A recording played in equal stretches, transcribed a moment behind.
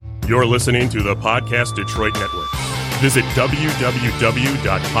You're listening to the Podcast Detroit Network. Visit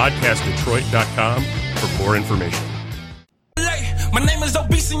www.podcastdetroit.com for more information. My name is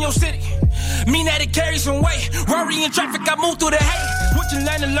Obese in your city. Mean that it carries some weight. Rory in traffic, I move through the hate. What you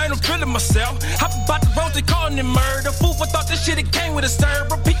learn and learn, I'm feeling myself. Hop about the road, they calling it murder. Fool for thought this shit, it came with a stir.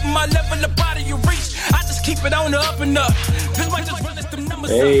 Repeating my level of body you reach. I just keep it on the up and up. This might just run them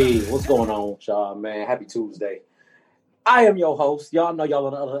numbers. Hey, what's going on, y'all, man? Happy Tuesday. I am your host. Y'all know y'all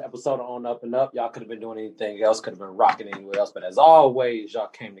on another episode of On Up and Up. Y'all could have been doing anything else, could have been rocking anywhere else. But as always, y'all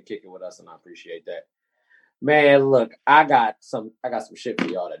came to kick it with us, and I appreciate that. Man, look, I got some shit for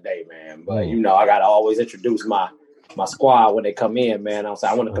y'all today, man. But you know, I gotta always introduce my squad when they come in, man. I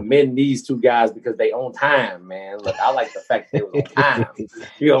want to commend these two guys because they on time, man. Look, I like the fact that they was on time.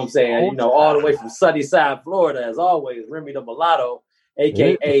 You know what I'm saying? You know, all the way from Sunnyside, Florida, as always, Remy the Mulatto,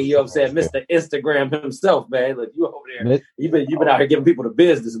 aka you know what I'm saying, Mr. Instagram himself, man. Look, you over there, you've been out here giving people the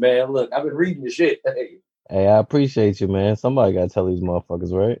business, man. Look, I've been reading your shit. Hey, I appreciate you, man. Somebody got to tell these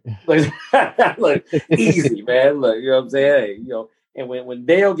motherfuckers, right? Look, easy, man. Look, you know what I'm saying? Hey, you know, and when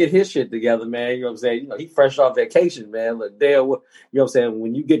Dale get his shit together, man, you know what I'm saying? You know, he fresh off vacation, man. Look, Dale, you know what I'm saying?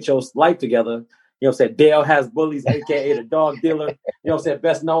 When you get your life together, you know what I'm saying? Dale has bullies, a.k.a. the dog dealer. You know what I'm saying?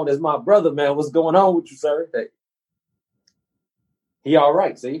 Best known as my brother, man. What's going on with you, sir? Hey. He all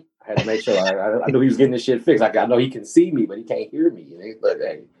right, see? I had to make sure. I knew he was getting this shit fixed. I know he can see me, but he can't hear me. Look,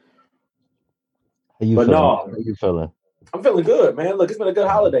 hey. How you feeling? I'm feeling good, man. Look, it's been a good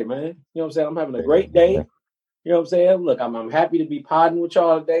holiday, man. You know what I'm saying? I'm having a great day. You know what I'm saying? Look, I'm happy to be podding with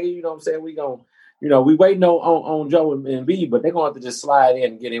y'all today. You know what I'm saying? We waiting on Joe and B, but they're going to have to just slide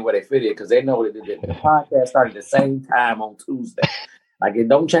in and get in where they fit in because they know that the podcast started the same time on Tuesday. Like, it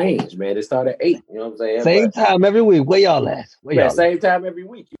don't change, man. It started at 8. You know what I'm saying? Same time every week. Where y'all at? Same time every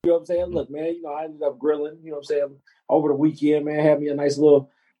week. You know what I'm saying? Look, man, you know, I ended up grilling, you know what I'm saying, over the weekend, man. Had me a nice little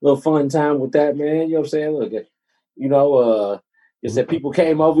fun time with that, man. You know what I'm saying? Look, you know, it said people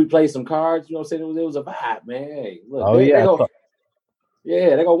came over, we played some cards. You know what I'm saying? It was a vibe, man. Hey, look,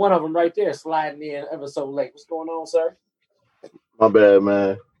 they go one of them right there sliding in ever so late. What's going on, sir? My bad,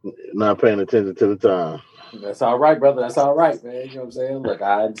 man. Not paying attention to the time. That's all right, brother. That's all right, man. You know what I'm saying? Look,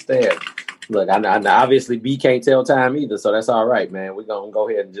 I understand. Look, I obviously B can't tell time either, so that's all right, man. We're going to go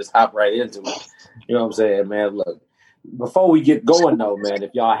ahead and just hop right into it. You know what I'm saying, man? Look, before we get going, though, man,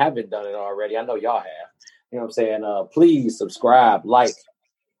 if y'all haven't done it already, I know y'all have. You know what I'm saying? Please subscribe, like. You know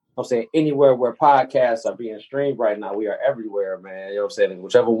what I'm saying? Anywhere where podcasts are being streamed right now, we are everywhere, man. You know what I'm saying?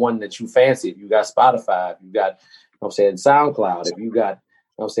 Whichever one that you fancy. If you got Spotify, if you got, you know what I'm saying, SoundCloud, if you got,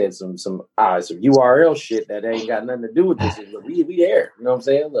 you know what I'm saying, some URL shit that ain't got nothing to do with this. Look, we there. You know what I'm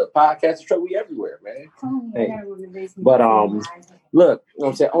saying? Look, podcasts, we everywhere, man. Hey. But look, you know what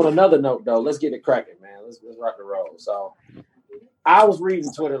I'm saying? On another note, though, let's get it cracking, man. Let's rock and roll. So I was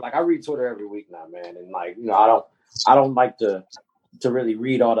reading Twitter, like I read Twitter every week now, man. And like, you know, I don't like to really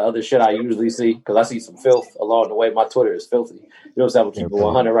read all the other shit I usually see because I see some filth along the way. My Twitter is filthy. You know what I'm saying? I'm keeping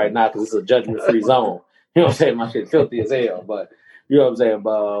 100 right now because it's a judgment-free zone. You know what I'm saying? My shit filthy as hell, but you know what I'm saying?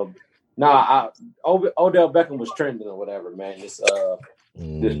 But Odell Beckham was trending or whatever, man. This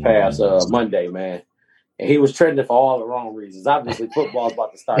past Monday, man, and he was trending for all the wrong reasons. Obviously, football's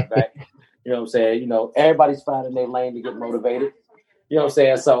about to start back. You know what I'm saying? You know, everybody's finding their lane to get motivated. You know what I'm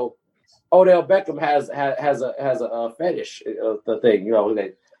saying? So Odell Beckham has a fetish, the thing, you know,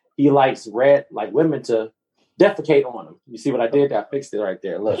 that he likes women to defecate on him. You see what I did? I fixed it right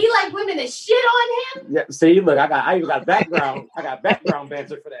there. Look, he like women to shit on him. Yeah, see, look, I even got background. I got background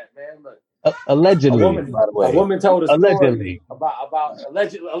banter for that, man. Look, allegedly, by the way, a woman told a story allegedly about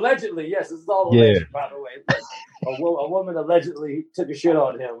allegedly. Yes, this is all alleged, by the way. But a woman allegedly took a shit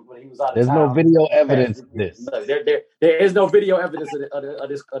on him when he was out of There's town. no video evidence of this. Look, there is no video evidence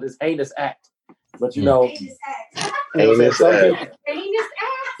of this heinous act. But you know, Heinous act.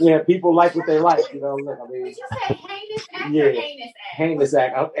 Yeah, people like what they like. You know, look, I mean, did you say heinous act or heinous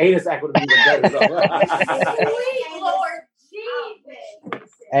act? Heinous act would have been even better. Sweet Lord Jesus.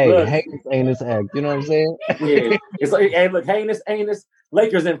 Hey, Look. heinous act. You know what I'm saying? Yeah, it's like, hey, look, heinous.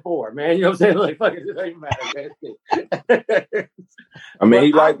 Lakers in 4, man. You know what I'm saying? Like, fuck it, doesn't even matter, man. I mean,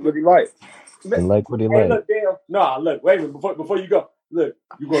 he liked what he liked. He like what he Hey, like. look, damn. No, look, wait a minute. Before you go, look,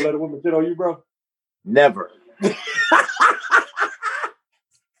 you gonna let a woman shit on you, bro? Never.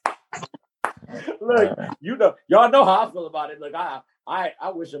 Look, you know, y'all know how I feel about it. Look, I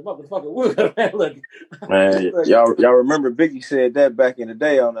wish a motherfucker would, man. Look, Man, y'all remember Biggie said that back in the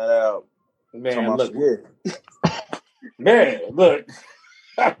day on that album. man, look, yeah. man, look.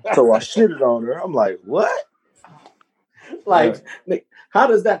 So I shitted on her. I'm like, what? Like, how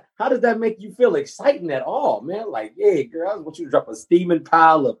does that make you feel exciting at all, man? Like, yeah, girl, I want you to drop a steaming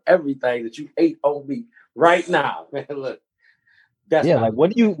pile of everything that you ate on me right now, man. Look, that's like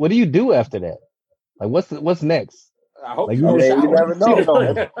what do you do after that? Like what's next? I hope like, you never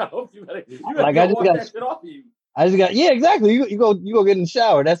know. I hope you better like I just wash that shit off of you. I just got exactly. You go get in the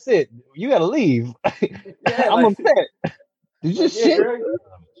shower. That's it. You gotta leave. I'm upset. Did you shit?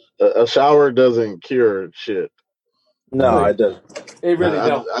 A shower doesn't cure shit. No, it doesn't. It really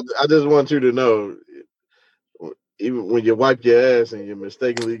don't. I just want you to know, even when you wipe your ass and you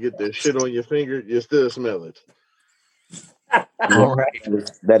mistakenly get that shit on your finger, you still smell it. All right.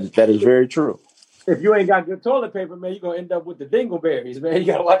 That is very true. If you ain't got good toilet paper, man, you're gonna end up with the dingleberries, man. You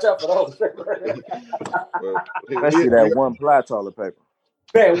gotta watch out for those. Especially that one ply toilet paper.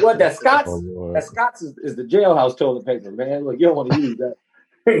 Man, what that Scott's? That Scott's is the jailhouse toilet paper, man. Look, you don't want to use that.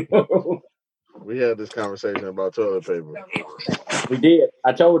 We had this conversation about toilet paper. We did.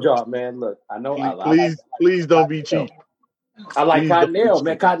 I told y'all, man. Look, I know. Please don't be cheap. I like Cottonelle,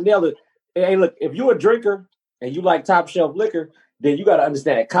 man. Cottonelle. Hey, look, if you're a drinker and you like top shelf liquor, then you got to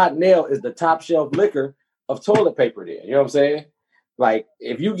understand that Cottonelle is the top shelf liquor of toilet paper. There, you know what I'm saying? Like,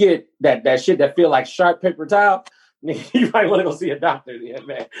 if you get that shit that feel like sharp paper towel, you might want to go see a doctor, then,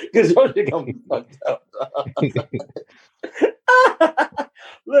 man, because your shit gonna be fucked up.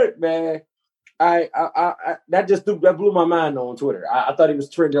 Look, man. That blew my mind on Twitter. I thought he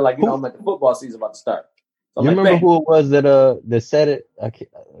was trending like, I'm like the football season about to start. So you remember who it was that said it?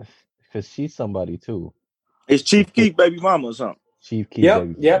 Because she's somebody too. It's Chief Keef baby mama or something. Chief Keef.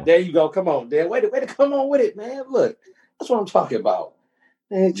 Yep. There you go. Come on, Dan. Way to come on with it, man. Look, that's what I'm talking about.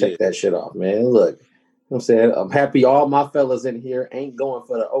 Man, check that shit off, man. Look, you know what I'm saying, I'm happy all my fellas in here ain't going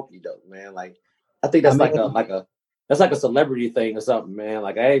for the okie doke, man. Like, I think that's that's like a celebrity thing or something, man.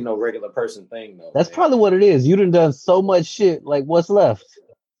 Like, I ain't no regular person thing, though. That's probably what it is. You done so much shit. Like, what's left?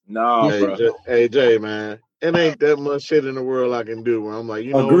 No, hey, Jay, man. It ain't that much shit in the world I can do where I'm like,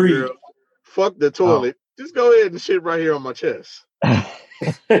 Agreed. Girl, fuck the toilet. Just go ahead and shit right here on my chest.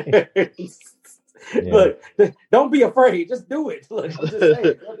 Look, don't be afraid. Just do it. Look, I'm just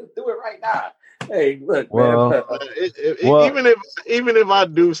saying, just do it right now. Hey, look, man. Even if I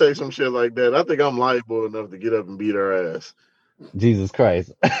do say some shit like that, I think I'm liable enough to get up and beat her ass. Jesus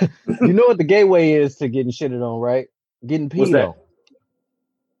Christ. You know what the gateway is to getting shitted on, right? Getting peed on.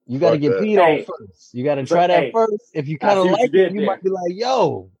 You got to get peed on first. You got to try that first. If you kind of like it, you might be like,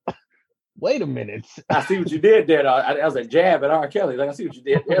 yo, wait a minute. I see what you did there. That was a jab at R. Kelly. Like, I see what you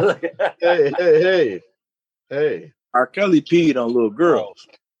did there. Hey. R. Kelly peed on little girls.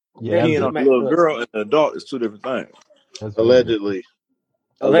 Yeah, peeing on a little girl and an adult is two different things. Allegedly.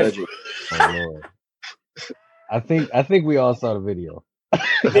 Oh, Lord. I think we all saw the video.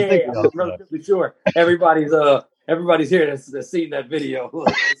 I'm relatively sure everybody's here that's seen that video.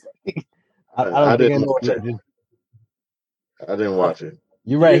 I didn't watch it. I didn't watch it.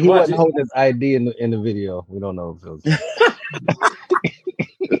 You're right. He wasn't holding his ID in the video. We don't know if it was.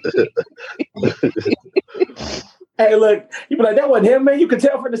 Hey, look, you be like, that wasn't him, man. You can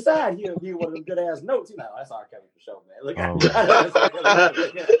tell from the side. He'll be one of them good ass notes. You know, that's R. Kelly for sure, man. Look,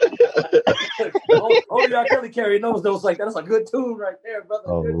 only R. Kelly carry notes like that. That's a good tune right there, brother.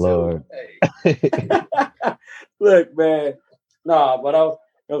 Oh, good Lord. Hey. Look, man. Nah, but you know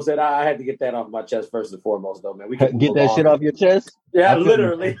what I'm saying? I had to get that off my chest first and foremost, though, man. We can get that shit off your chest? Yeah,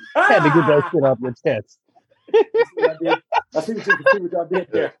 literally. I had to get that shit off your chest. I see what y'all did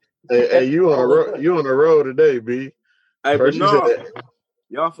there. Hey, you on the road today, B. Hey, but no,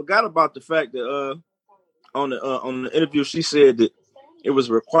 y'all forgot about the fact that on the interview she said that it was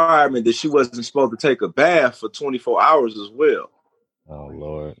a requirement that she wasn't supposed to take a bath for 24 hours as well. Oh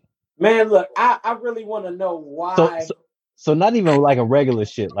Lord, man, look, I really want to know why. So not even like a regular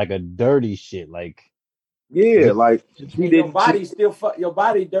shit, like a dirty shit, like. Yeah, like your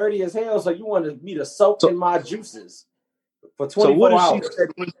body dirty as hell. So you wanted me to soak in my juices for 24 hours. So what if she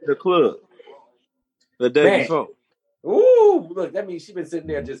went to the club the day before? Ooh, look, that means she's been sitting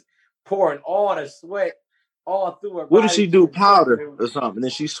there just pouring all the sweat all through her body. What if she do powder or something, and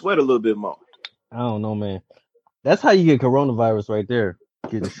then she sweat a little bit more? I don't know, man. That's how you get coronavirus right there.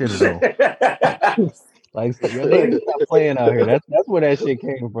 Getting shit on. Like, stop playing out here. That's where that shit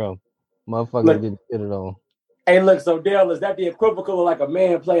came from. Motherfuckers getting shit on. Hey, look, so Dale, is that the equivocal of like a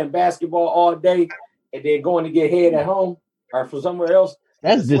man playing basketball all day and then going to get head at home or from somewhere else?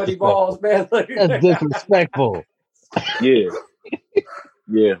 That's sweaty balls, man. That's disrespectful. Yeah.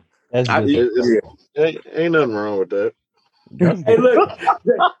 That's ain't nothing wrong with that. Hey, look,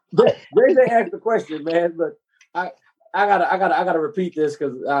 they asked the question, man. Look, I gotta repeat this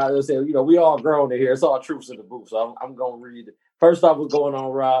because we all grown in here. It's all truths in the booth. So I'm gonna read it. First off, what's going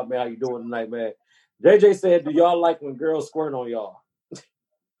on, Rob? Man, how you doing tonight, man? JJ said, "Do y'all like when girls squirt on y'all?"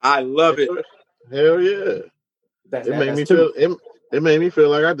 I love it. Hell yeah! It made me feel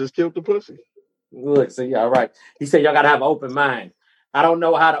like I just killed the pussy. Look, so yeah, all right. He said y'all gotta have an open mind. I don't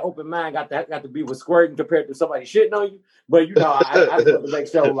know how the open mind got to be with squirting compared to somebody shitting on you, but I just want to make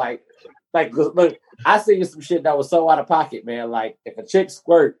sure like look, I seen some shit that was so out of pocket, man. Like if a chick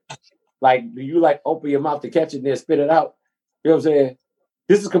squirt, like do you like open your mouth to catch it and then spit it out? You know what I'm saying?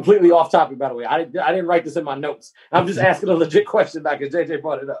 This is completely off topic, by the way. I didn't write this in my notes. I'm just asking a legit question because JJ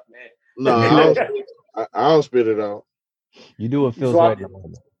brought it up, man. No, I don't spit it out. You do what feels right.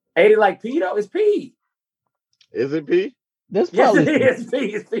 Ain't it like pee though? It's pee. Is it pee? This probably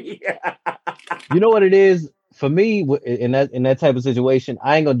it's pee. You know what it is? For me, in that type of situation,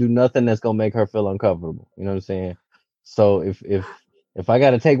 I ain't gonna do nothing that's gonna make her feel uncomfortable. You know what I'm saying? So if I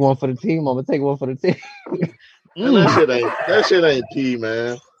gotta take one for the team, I'm gonna take one for the team. That shit ain't pee,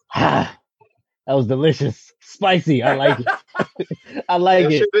 man. That was delicious, spicy. I like it. I like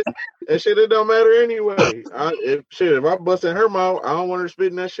it. That shit, it don't matter anyway. If I bust in her mouth, I don't want her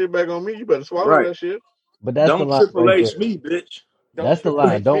spitting that shit back on me. You better swallow that shit. But that's don't Triple H me, bitch. That's the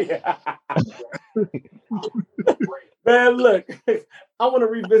line. Don't. Man, look, I want to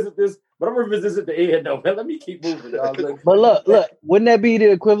revisit this, but I'm gonna revisit the end though. Man, let me keep moving, y'all. But look, wouldn't that be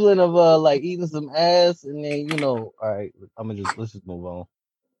the equivalent of like eating some ass and then all right, let's just move on.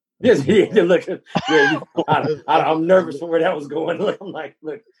 Yes, look, I'm nervous for where that was going. Look, I'm like,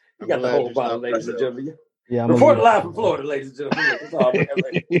 look, you got the whole bottle, ladies and gentlemen. Yeah, report live from Florida, ladies and gentlemen. It's all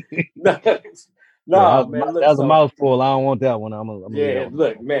man. No, man, look, that was a mouthful. I don't want that one.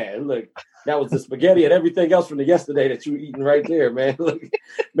 Look, that was the spaghetti and everything else from the yesterday that you eating right there, man. Look,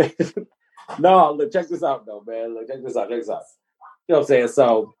 man. No, look, check this out, though, man. Look, check this out. You know what I'm saying?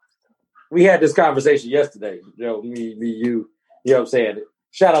 So we had this conversation yesterday, me, you. You know what I'm saying?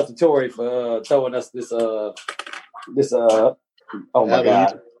 Shout out to Tori for throwing us this oh my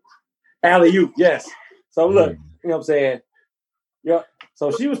God, alley-oop, yes. So look, you know what I'm saying? Yeah.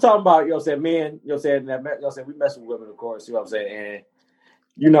 So she was talking about, men, we mess with women, of course, you know what I'm saying?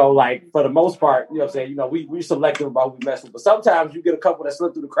 And, like, for the most part, you know what I'm saying, we selective about who we mess with. But sometimes you get a couple that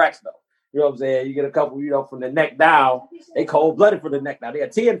slip through the cracks, though. You know what I'm saying? You get a couple, from the neck down. They cold-blooded for the neck down. They are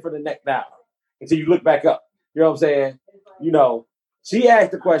 10 for the neck down until you look back up. You know what I'm saying? She asked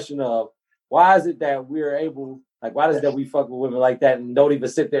the question of, why is it that we're able, like, why is it that we fuck with women like that and don't even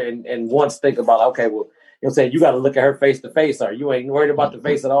sit there and once think about, okay, well, you know what I'm saying? You got to look at her face to face, or you ain't worried about the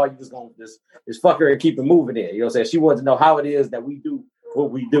face at all. You just going to just fuck her and keep it moving there. You know what I'm saying? She wants to know how it is that we do what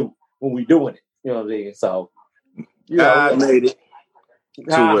we do when we doing it. You know what I'm saying? So, God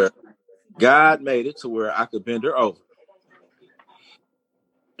made it to where I could bend her over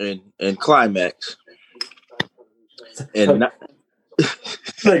and climax. And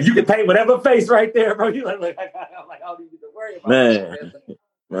look, you can paint whatever face right there, bro. You like I don't need to worry about man.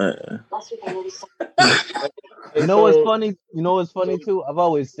 You know what's funny? You know what's funny too? I've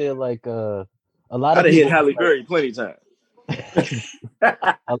always said like a lot of people hit Halle Berry plenty of times.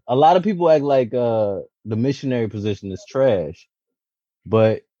 a lot of people act like the missionary position is trash,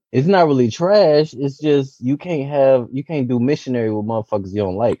 but it's not really trash. It's just you can't do missionary with motherfuckers you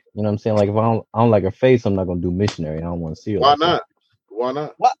don't like. You know what I'm saying? Like if I don't like her face, I'm not gonna do missionary. I don't want to see her. Why not? Why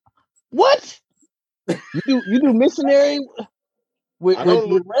not? What? You do missionary?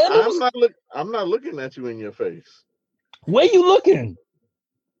 I'm not looking at you in your face. Where you looking?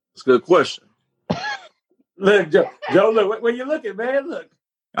 It's a good question. Look, Joe, look, where you looking, man? Look.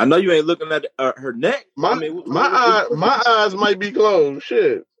 I know you ain't looking at her neck. My eyes might be closed.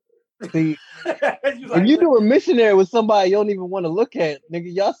 Shit. See, if you do a missionary with somebody you don't even want to look at,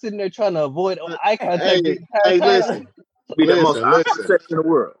 nigga, y'all sitting there trying to avoid eye contact. Hey, listen. Be the most awkward sex in the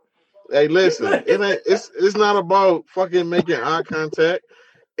world. Hey, listen. It's not about fucking making eye contact.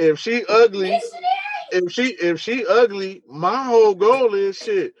 If she ugly, my whole goal is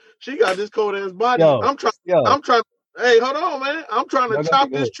shit. She got this cold ass body. I'm trying. Hey, hold on, man. I'm trying to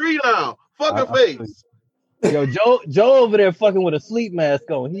chop this tree down. Fuck her face. Yo, Joe over there fucking with a sleep mask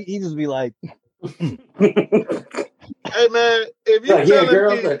on. He just be like, hey man, if you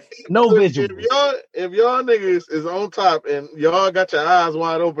telling me no visual. If y'all niggas is on top and y'all got your eyes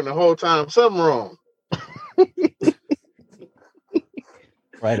wide open the whole time, something wrong.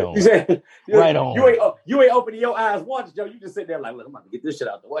 Right on. Right on. You ain't opening your eyes once, Joe. You just sit there like, look, I'm about to get this shit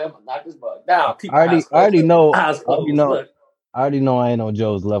out the way. I'm gonna knock this bug down. I already know I ain't on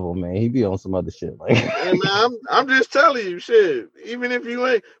Joe's level, man. He be on some other shit. Like, hey man, I'm just telling you, shit. Even if you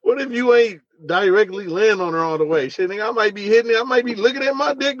ain't, what if you ain't directly land on her all the way. Shit, nigga, I might be hitting it. I might be looking at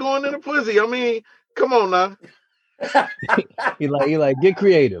my dick going in the pussy. I mean, come on now. He like, get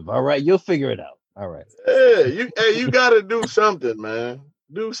creative. All right, you'll figure it out. All right. Yeah, you gotta do something, man.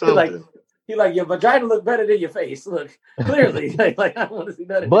 Do something. He like your vagina look better than your face. Look, clearly, like I don't want to see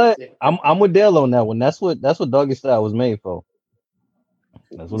nothing. But I'm with Dale on that one. That's what doggy style was made for.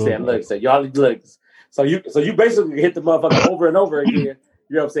 That's what I'm saying. Look, so y'all look. So you basically hit the motherfucker over and over again. You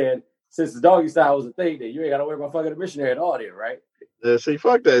know what I'm saying? Since the doggy style was a thing, then you ain't gotta worry about fucking a missionary at all, there, right? Yeah, see,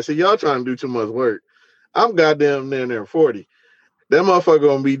 fuck that. See, y'all trying to do too much work. I'm goddamn near 40. That motherfucker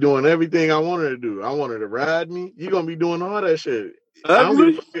gonna be doing everything I want her to do. I want her to ride me. You gonna be doing all that shit.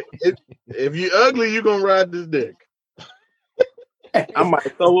 If you ugly, you gonna ride this dick. I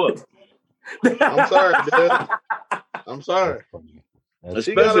might throw up. I'm sorry, Dad. I'm sorry.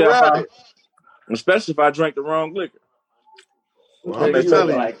 Especially if I drank the wrong liquor. Well, I'm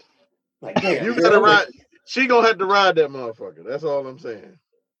telling you, damn, you gotta ride. She gonna have to ride that motherfucker. That's all I'm saying.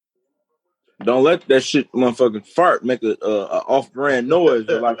 Don't let that shit motherfucking fart make a off-brand noise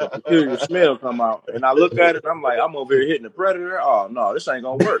or like a peculiar smell come out. And I look at it, I'm like, I'm over here hitting the predator. Oh no, this ain't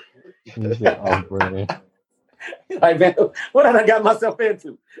gonna work. Like, man, what did I got myself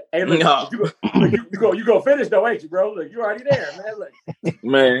into? Hey, look, no. you go finish though, ain't you, bro? Look, you already there, man. Look.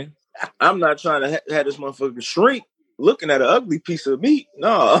 Man, I'm not trying to have this motherfucker shrink looking at an ugly piece of meat.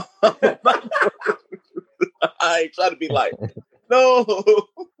 No. I ain't trying to be like, no.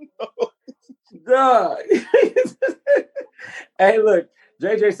 Duh. Hey, look,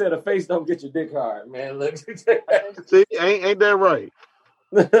 JJ said a face don't get your dick hard, man. Look. See, ain't that right?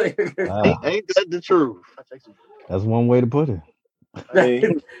 Ain't that the truth? That's one way to put it. I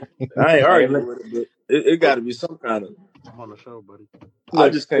ain't arguing with it, but it got to be some kind of. I'm on the show, buddy. I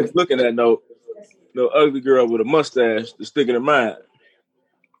just can't look at no ugly girl with a mustache to stick in her mind.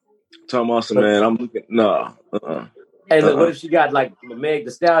 Talking about some man, I'm looking. No. Hey, look, what if she got like Meg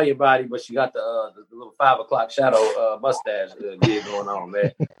the Stallion body, but she got the little 5 o'clock shadow mustache gig going on,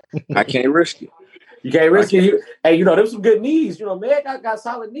 man? I can't risk it. You can't risk it. Hey, you know, there's some good knees. You know, Meg got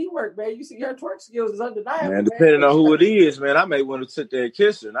solid knee work, man. You see her twerk skills is undeniable. Man, depending on who it is, man, I may want to sit there and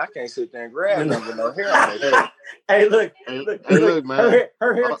kiss her, and I can't sit there and grab her with no hair on it. Hey, look, man.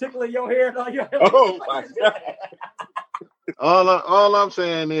 Her hair tickling your hair and all your hair. Oh, my God. All I'm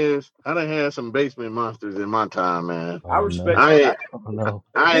saying is I done had some basement monsters in my time, man. I respect I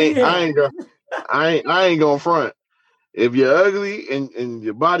ain't gonna front. If you're ugly and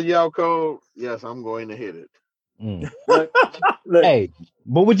your body out cold, yes, I'm going to hit it. Look. Hey,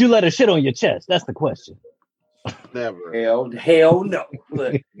 but would you let her shit on your chest? That's the question. Never. Hell no.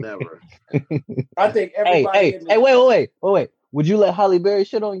 Look. Never. I think everybody. Hey, wait. Would you let Holly Berry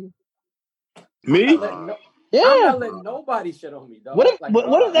shit on you? Me? Yeah. I'm not letting nobody shit on me, dog. What if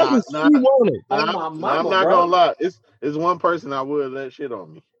that's what she wanted? I'm not gonna lie. It's one person I would let shit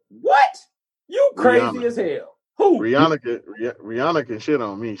on me. What? You crazy as hell. Who? Rihanna can shit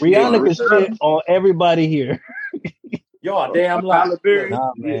on me. Rihanna can shit on everybody here. Y'all damn lie.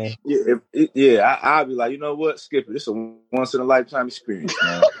 Nah, man. I'll be like, you know what? Skip it. It's a once in a lifetime experience,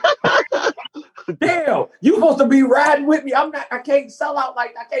 man. Damn, you supposed to be riding with me. I can't sell out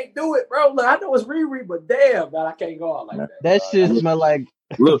like I can't do it, bro. Look, I know it's Riri, but damn, man, I can't go out like that. That shit smell like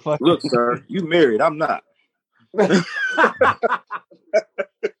look, sir, you married. I'm not.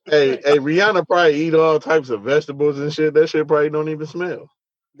 Hey, Rihanna probably eat all types of vegetables and shit. That shit probably don't even smell.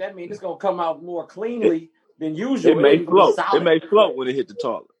 That means it's gonna come out more cleanly than usual. It may float. It may float when it hit the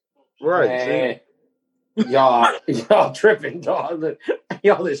toilet. Right. Y'all tripping, dog. Look,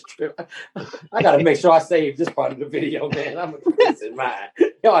 y'all is tripping. I gotta make sure I save this part of the video, man. I'm gonna put this in mind.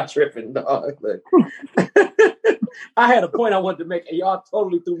 Y'all tripping, dog. Look. I had a point I wanted to make, and y'all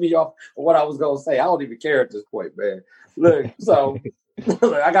totally threw me off of what I was gonna say. I don't even care at this point, man. Look, so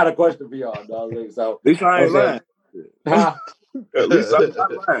look, I got a question for y'all, dog. Look, so at least I ain't lying. At least I'm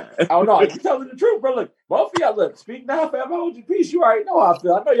not lying. Oh no, you telling the truth, bro. Look, both of y'all, look, speak now, forever hold your peace. You already know how I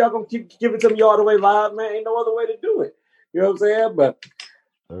feel. I know y'all gonna keep giving it to me all the way live, man. Ain't no other way to do it. You know what I'm saying? But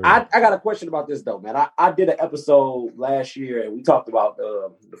I got a question about this though, man. I did an episode last year and we talked about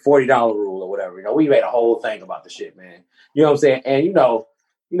the $40 rule or whatever. You know, we made a whole thing about the shit, man. You know what I'm saying? And you know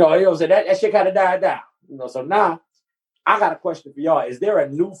what I'm saying? That shit kind of died down. You know, so now I got a question for y'all. Is there a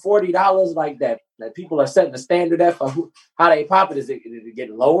new $40 like that people are setting the standard at for how they pop it? Is it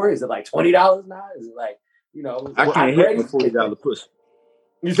getting lower? Is it like $20 now? Is it like, you know? I can't hit no $40 pussy.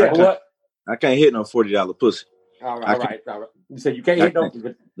 You said what? I can't hit no $40 pussy. All right. You said you can't hit no.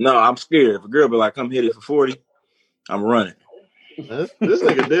 No, I'm scared. If a girl be like, "Come hit it for 40," I'm running. This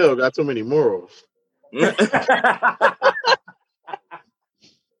nigga Dale got too many morals.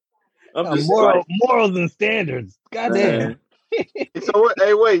 I'm just morals and standards. Goddamn. So what?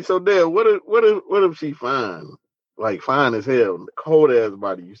 Hey, wait. So then, what if she fine? Like fine as hell, cold ass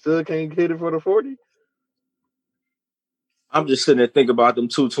body. You still can't hit it for the 40? I'm just sitting there thinking about them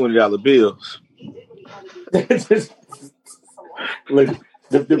two $20 bills. Look,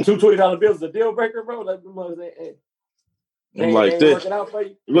 the two $20 bills is a deal breaker, bro. Like, I'm like this. Working out for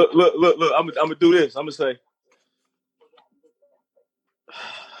you? Look. I'm gonna do this. I'm gonna say,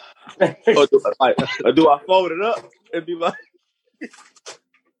 do I fold it up and be like?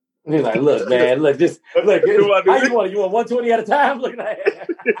 He's like, look, man, look, how you want it? You want 120 at a time? Look at that.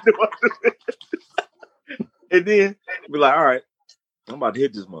 And then be like, all right, I'm about to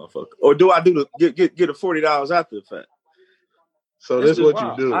hit this motherfucker. Or do I do the get the $40 after the fact? So this is what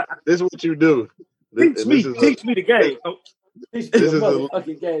you do. This is what you do. Teach me the game. This is a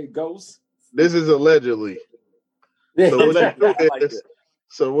fucking game, Ghost. This is allegedly.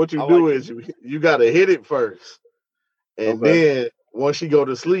 So what you do is you gotta hit it first, and then once she go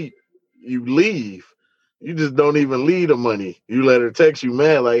to sleep, you leave. You just don't even leave the money. You let her text you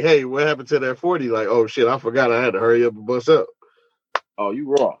mad like, "Hey, what happened to that 40?" Like, "Oh shit, I forgot. I had to hurry up and bust up." Oh, you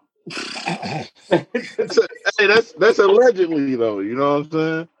wrong. Hey, that's allegedly though. You know what I'm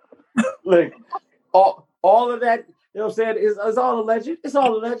saying? Look, all of that. You know what I'm saying? It's all alleged. It's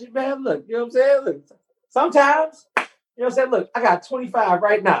all alleged, man. Look, you know what I'm saying? Look, sometimes, you know what I'm saying? Look, I got 25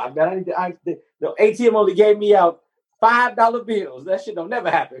 right now. The ATM only gave me out $5 bills. That shit don't never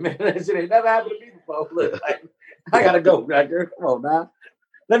happen, man. That shit ain't never happened to me before. Look, like, I gotta go, right, girl. Come on now.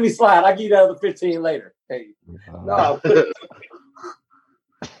 Let me slide. I'll give you the other 15 later. Hey, no.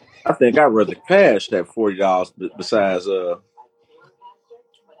 I think I'd rather cash that $40 besides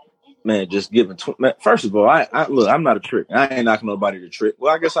man, just giving. First of all, I look. I'm not a trick. I ain't knocking nobody to trick.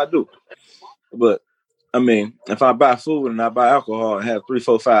 Well, I guess I do. But I mean, if I buy food and I buy alcohol and have $300,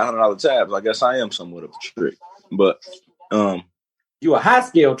 $400, $500 tabs, I guess I am somewhat of a trick. But you a high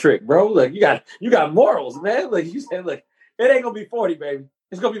scale trick, bro. Look, you got morals, man. Look, you said, look, it ain't gonna be 40, baby.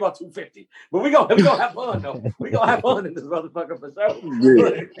 It's gonna be about 250. But we gonna have fun though. We gonna have fun in this motherfucker for sure.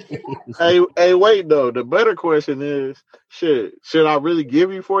 Yeah. hey, wait though. The better question is, should I really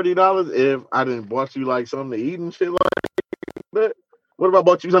give you $40 if I didn't bought you like something to eat and shit like that? What about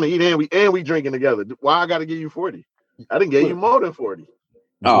bought you something to eat and we drinking together? Why I gotta give you 40? I didn't give you more than 40.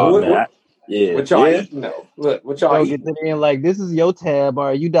 Oh, man. Yeah. What y'all eating? No. Look, what y'all eating? Get in like, this is your tab.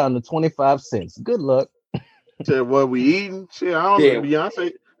 Are you down to 25 cents? Good luck. Said what we eating? Shit, I don't know.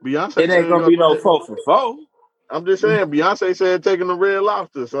 Beyonce. It ain't gonna be no 4 for 4. I'm just saying. Beyonce said taking the Red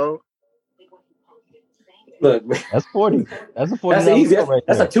Lobster. So look, that's 40. That's a 40. That's easy. Right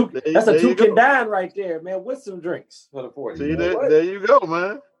that's a two. That's a two can dine right there, man. With some drinks for the 40. See there you go,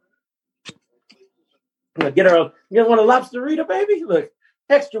 man. Look, get one of lobsterita, baby. Look,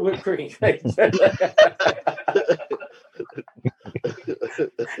 extra whipped cream.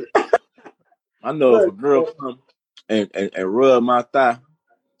 I know if a girl come and rub my thigh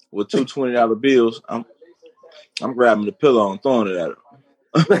with two $20 bills, I'm grabbing the pillow and throwing it at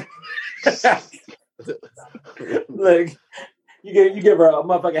her. Look, you give her a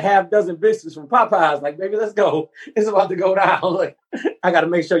motherfucking half dozen biscuits from Popeyes. Like, baby, let's go. It's about to go down. Look, I got to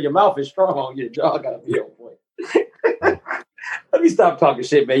make sure your mouth is strong. Your jaw got to be on point. Let me stop talking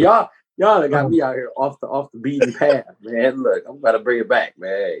shit, man. Y'all got me out here off the beaten path, man. Look, I'm about to bring it back,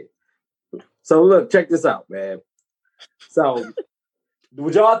 man. So look, check this out, man. So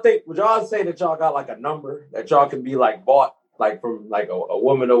would y'all say that y'all got like a number that y'all can be like bought like from like a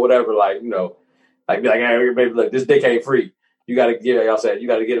woman or whatever, like, you know, like be like, hey, baby, look, this dick ain't free. You gotta get it, y'all said you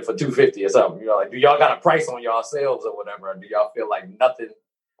gotta get it for $250 or something. You know, like, do y'all got a price on y'all sales or whatever? Or do y'all feel like nothing?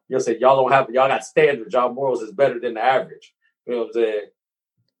 Y'all say y'all got standards, y'all morals is better than the average. You know what I'm saying?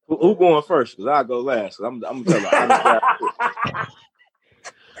 Who going first? Because I'll go last. I'm gonna tell her.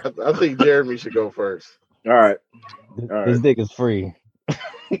 I think Jeremy should go first. All right. This dick is free.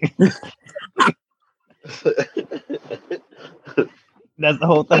 That's the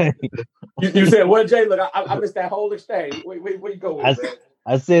whole thing. You said what, Jay? Look, I missed that whole exchange. Where you go with,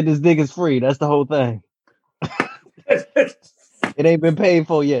 I said this dick is free. That's the whole thing. It ain't been paid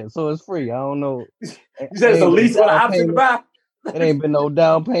for yet, so it's free. I don't know. You said it's a lease with an option to buy? It ain't been no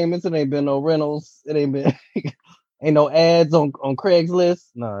down payments. It ain't been no rentals. It ain't been ain't no ads on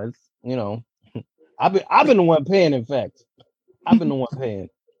Craigslist. No, it's, you know, I've been the one paying. In fact, I've been the one paying.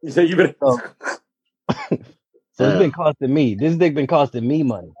 You said you've been. So it's been costing me. This dick been costing me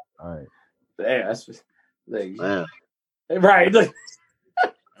money. All right. Damn, that's like, man. Right.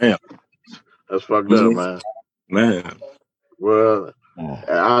 Damn. That's fucked up, man. Man. Well,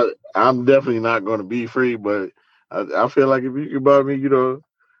 I'm definitely not going to be free, but I feel like if you could buy me, you know,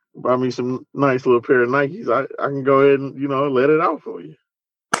 buy me some nice little pair of Nikes, I can go ahead and let it out for you.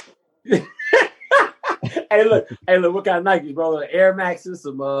 Hey, look, what kind of Nikes, bro? Air Maxes,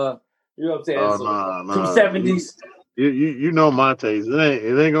 some you know what I'm saying? Oh, some 70s. You know my taste.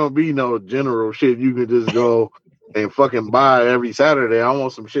 It ain't gonna be no general shit you can just go and fucking buy every Saturday. I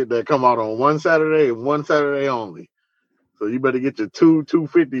want some shit that come out on one Saturday and one Saturday only. So you better get your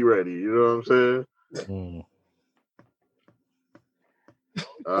 250 ready. You know what I'm saying?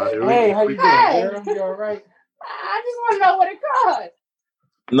 Hey, how you doing, girl? You all right? I just want to know what it cost.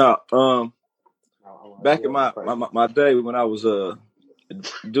 No, back in my day when I was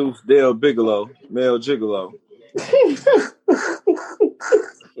Deuce Dale Bigelow, male gigolo.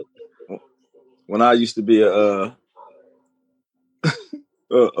 When I used to be a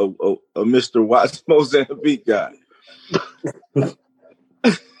Mr. Watts Mozambique guy.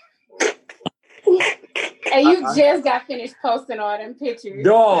 And you just got finished posting all them pictures.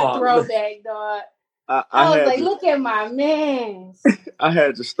 Dog. Throwback, dog. I was like, look at my man. I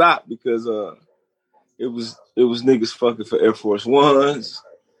had to stop because it was niggas fucking for Air Force Ones.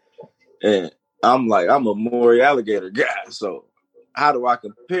 And I'm like, I'm a Maury alligator guy. So how do I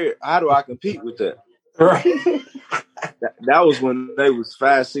compete with that? Right. That was when they was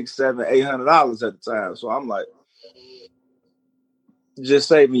 $500, $600, $700, $800 at the time. So I'm like, just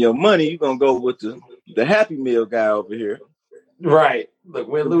saving your money, you're gonna go with the Happy Meal guy over here. Right. Look,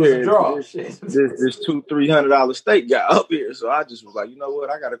 we're losing draw. This $200-$300 steak guy up here. So I just was like, you know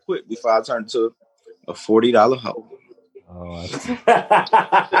what? I gotta quit before I turn to a $40 hoe. Oh, I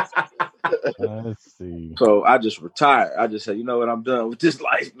see. So I just retired. I just said, you know what? I'm done with this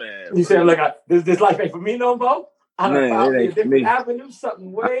life, man. You said, look, this life ain't for me no more. I'm man, about it ain't a different for me. avenue,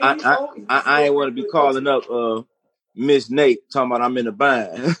 something way. I ain't want to be calling up Miss Nate talking about I'm in a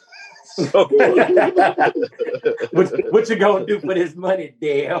bind. So, what you gonna do for this money,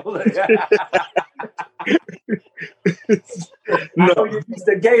 Dale? No, you use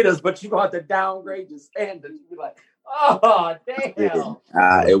the Gators, but you gonna have to downgrade your standards. You be like, oh damn.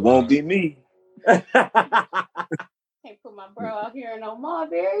 It won't be me. Can't put my bro out here no more,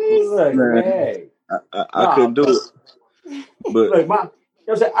 berries. Look, man. I couldn't do it. But look,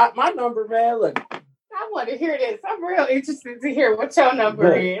 my number, man. Look, I want to hear this. I'm real interested to hear what your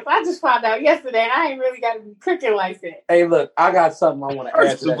number is. I just found out yesterday, and I ain't really got to be cooking like that. Hey, look, I got something I want to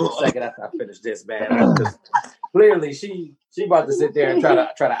add to that in a second after I finish this, man. Because clearly, she about to sit there and try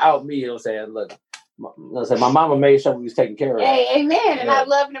to out me. You know what I'm saying? Look, my mama made sure we was taking care of. Hey, amen. And I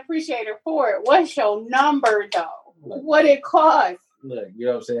love and appreciate her for it. What's your number, though? What it cost? Look, you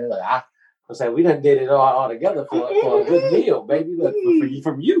know what I'm saying? Like, I'm saying we done did it all together for a good meal, baby. Look,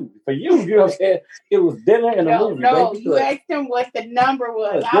 for you, you know what I'm saying? It was dinner and a movie, baby. You asked him what the number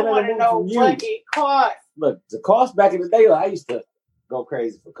was. I want to know what it cost. Look, the cost back in the day, like, I used to go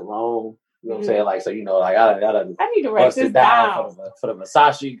crazy for cologne. You know what I'm saying? Like, so, you know, like I need to write this down. For the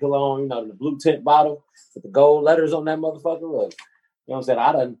Versace cologne, you know, the blue tint bottle with the gold letters on that motherfucker. Look, you know what I'm saying?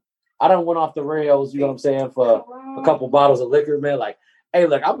 I done went off the rails, you know what I'm saying, for a couple bottles of liquor, man. Like, hey,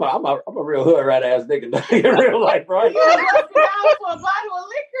 look, I'm a real hood rat ass nigga in real life, bro. You $1 for a bottle of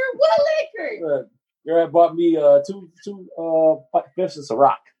liquor? What liquor? Look, your ass bought me two fifths of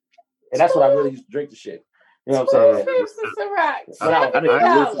Ciroc, and that's what I really used to drink the shit. You know what I'm saying? 2 fifths of Ciroc.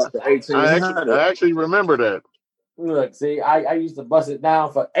 I actually remember that. Look, see, I used to bust it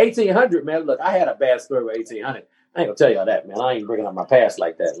down for $1,800, man. Look, I had a bad story with $1,800. I ain't gonna tell y'all that, man. I ain't bringing up my past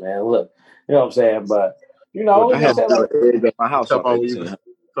like that, man. Look, you know what I'm saying? But you know, I had to at my house. Talking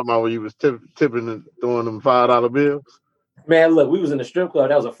about when you was tipping and throwing them $5 bills. Man, look, we was in the strip club.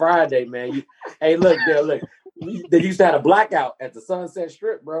 That was a Friday, man. Hey, look, there, look. They used to have a blackout at the Sunset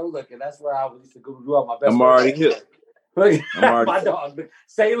Strip, bro. Look, and that's where I used to go do all my best. I'm already here. Look, my dog.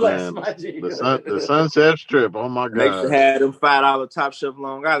 Say less, my G. The Sunset Strip. Oh my God. They used to have them $5 Top Chef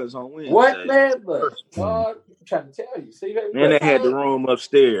Long Island's on Wednesday. What, man? Look, I'm trying to tell you. See, and they had the room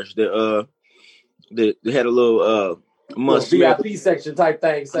upstairs. They had a little VIP section type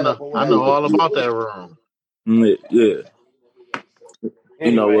thing set up. I know all about that room. Yeah. Anyway,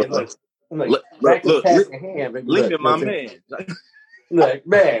 you know what? Look, leave me my man. Look,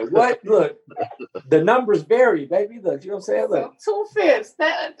 man, what? Look, the numbers vary, baby. Look, you know what I'm saying? Look, 2 fifths.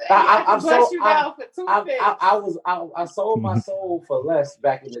 I sold my soul for less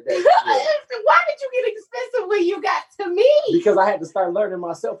back in the day. Why did you get expensive when you got to me? Because I had to start learning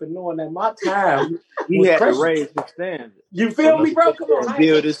myself and knowing that my time he had to raise his standard. You feel me, bro? Come on,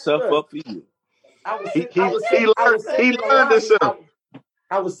 build this stuff up for you. He learned himself.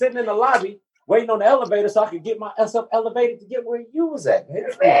 I was sitting in the lobby waiting on the elevator so I could get myself elevated to get where you was at. Man,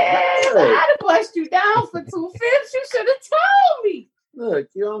 I'd have bust you down for 2 fifths. You should have told me. look,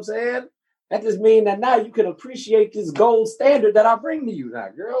 you know what I'm saying? That just means that now you can appreciate this gold standard that I bring to you now,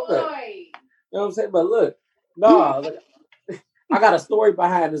 girl. Look. You know what I'm saying? But look, look, I got a story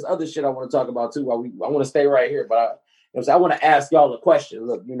behind this other shit I want to talk about too. I want to stay right here, but I want to ask y'all a question.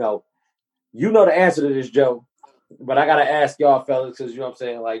 Look, you know the answer to this, Joe, but I got to ask y'all, fellas, because you know what I'm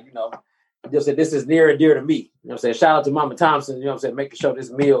saying? Like, you know, just said this is near and dear to me. You know what I'm saying? Shout out to Mama Thompson, you know what I'm saying, making sure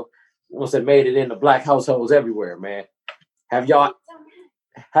this meal, you know what I'm saying, made it into black households everywhere, man. Have y'all,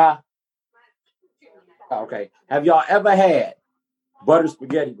 okay. Have y'all ever had butter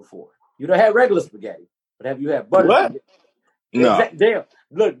spaghetti before? You don't have regular spaghetti, but have you had butter spaghetti? No. Damn.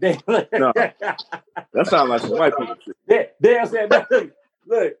 Look, damn. No. That sounds like some white people shit. Damn said,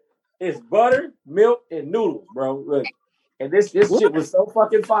 look, it's butter, milk, and noodles, bro. Look. And this shit was so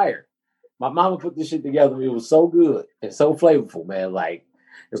fucking fire. My mama put this shit together. It was so good and so flavorful, man. Like,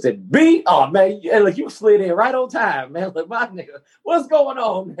 it said, oh, man, look, you slid in right on time, man. Look, my nigga, what's going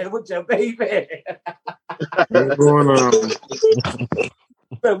on, man, with your baby? What's going on?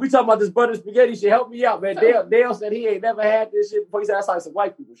 Man, we talking about this butter spaghetti shit. Help me out, man. Dale said he ain't never had this shit before. He said that's like some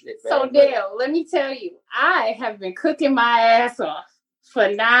white people shit, man. So, Dale, let me tell you, I have been cooking my ass off for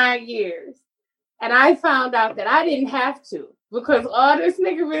 9 years. And I found out that I didn't have to, because all this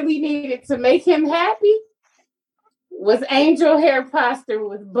nigga really needed to make him happy was angel hair pasta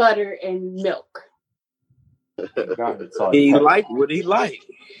with butter and milk. He liked what he liked.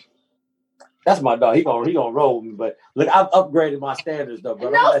 That's my dog. He gonna roll me. But look, I've upgraded my standards though, bro.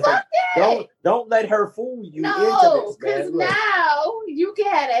 No, fuck that. Don't let her fool you into this, because now you can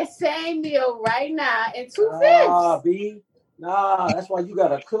have that same meal right now in 2 5. Nah, that's why you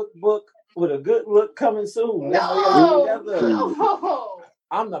got a cookbook with a good look coming soon. No.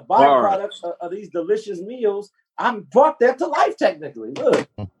 I'm the byproduct of these delicious meals. I'm brought that to life technically. Look.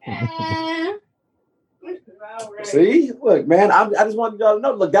 See, look, man. I just wanted y'all to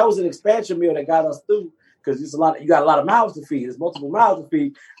know. Look, that was an expansion meal that got us through because you got a lot of mouths to feed. There's multiple mouths to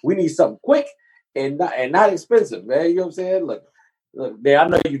feed. We need something quick and not expensive, man. You know what I'm saying? Look, Dale. I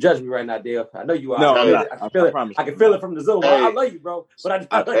know you judge me right now, Dale. I know you are. No, I can feel it from the Zoom. Hey, I love you, bro. But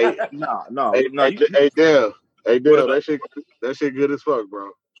no. Hey, Dale. That shit good as fuck, bro.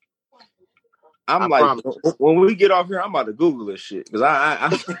 I'm like, when we get off here, I'm about to Google this shit because I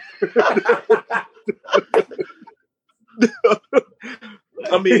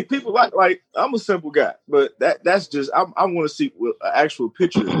mean, people like I'm a simple guy, but that's just I want to see an actual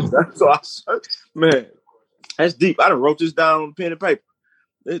picture. So man, that's deep. I done wrote this down on pen and paper.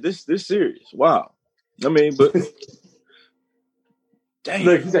 This serious. Wow. I mean, but damn.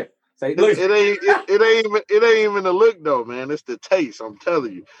 Look, it ain't even the look though, man. It's the taste. I'm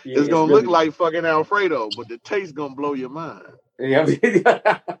telling you, it's gonna look like fucking Alfredo, but the taste gonna blow your mind. Yeah.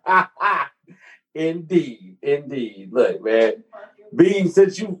 Indeed. Look, man. B,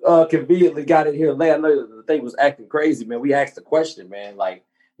 since you conveniently got in here late, I know the thing was acting crazy, man. We asked the question, man. Like,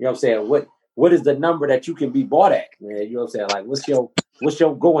 you know what I'm saying? What is the number that you can be bought at, man? You know what I'm saying? Like, what's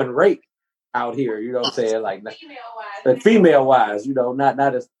your going rate out here? You know what I'm saying? Like, female wise, you know, not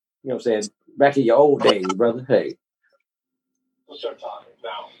as, you know what I'm saying, back in your old days, brother. Hey. What's your time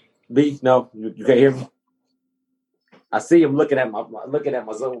now? B, no, you can't hear me. I see him looking at my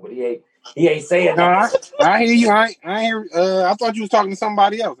Zoom, but he ain't saying nothing. I hear you. I hear. I thought you was talking to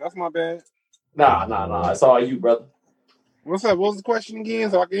somebody else. That's my bad. Nah. It's all you, brother. What's up? What was the question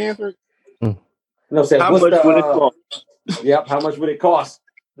again, so I can answer it? You know what I'm saying? How much would it cost? Yep. How much would it cost?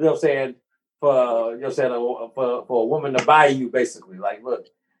 You know what I'm saying? For a woman to buy you, basically. Like, look,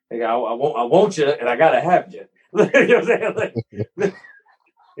 I want you, and I gotta have you. You know what I'm saying? Like,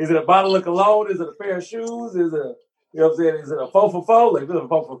 is it a bottle of cologne? Is it a pair of shoes? Is it you know what I'm saying? Is it a 4 for 4? Like, if it's a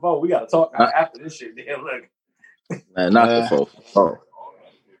 4 for 4, we got to talk after this shit. Damn, look. Man, not the 4 for 4.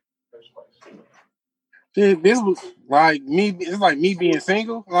 This was like me. It's like me being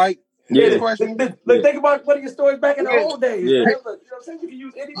single. Like, yeah. Question. Look, think about one of your stories back in the old days. Yeah. Man. Look, you know what I'm saying? You can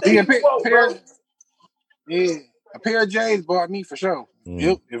use anything you want, bro. A pair of J's bought me for sure.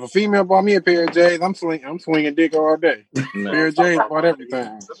 Yep. If a female bought me a pair of J's, I'm swinging dick all day. A pair of J's bought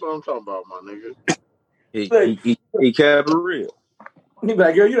everything. That's what I'm talking about, my nigga. He kept it real. He be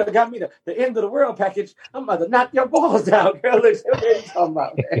like, girl, you done got me the end of the world package. I'm about to knock your balls down, girl. Look, what are you talking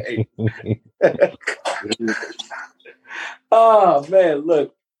about, man? Oh, man,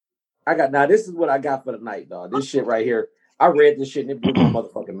 look. Now this is what I got for the night, dog. This shit right here. I read this shit and it blew my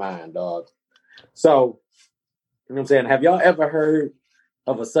motherfucking mind, dog. So, you know what I'm saying? Have y'all ever heard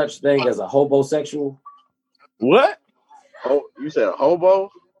of a such thing as a hobosexual? What? Oh, you said a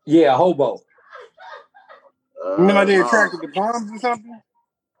hobo? Yeah, a hobo. You mean like they attracted to bombs or something?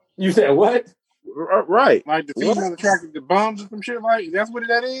 You said what? Right. Like the female attracted to bums or some shit like that's what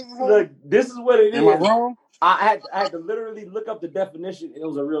that is? Look, this is what it is. Am I wrong? I had to literally look up the definition. It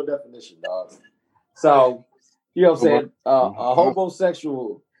was a real definition, dog. So, you know what I'm saying? A homosexual, you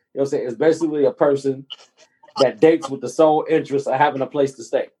know what I'm saying, is basically a person that dates with the sole interest of having a place to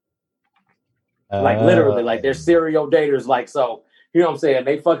stay. Like literally, like they're serial daters. Like, so, you know what I'm saying?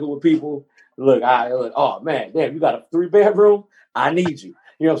 They fucking with people. Look, oh man, damn, you got a 3-bedroom? I need you.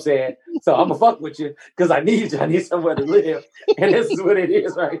 You know what I'm saying? So I'm gonna fuck with you because I need you. I need somewhere to live. And this is what it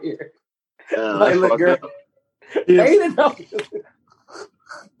is right here. Like, look, girl. Ain't enough.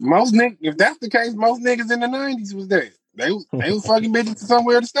 Most niggas, if that's the case, most niggas in the 90s was there. They was fucking bitches to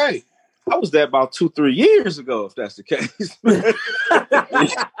somewhere to stay. I was there about 2-3 years ago, if that's the case.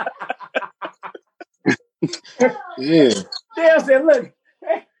 Yeah. Damn, said, look,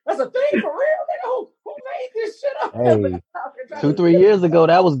 hey, that's a thing for real. Who made this shit up? Hey, 2-3 years ago,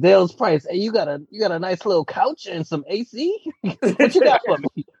 that was Dale's price. Hey, you got a nice little couch and some AC. What you got for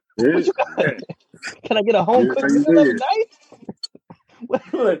me? What you got? Can I get a home cooked meal every night?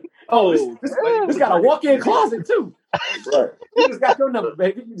 Look, this got a walk-in closet too. Right. You just got your number,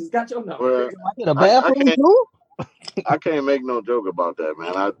 baby. You just got your number. Well, I get a bathroom too. I can't make no joke about that,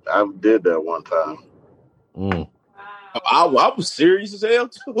 man. I did that one time. I was serious as hell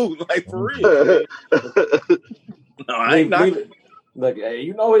too, like for real. No, I ain't not. Look, hey,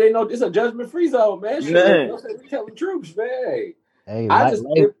 you know they know it's a judgment-free zone, man. Shit, we tell the truth, man. Hey,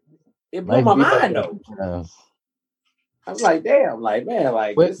 it blew my mind though. I was like, damn, like man,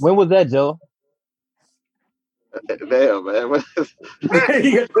 like when was that, Joe? Damn, man.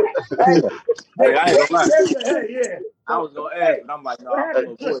 I was gonna ask, and I'm like, no, I'm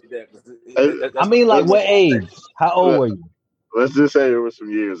gonna avoid that. I mean, like, what age? How old were you? Let's just say it was some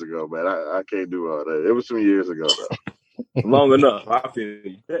years ago, man. I can't do all that. It was some years ago, though. Long enough. I feel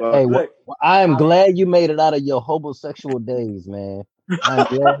you. Hey, I am glad you made it out of your homosexual days, man. I'm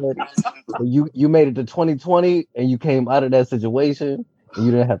glad you made it to 2020 and you came out of that situation and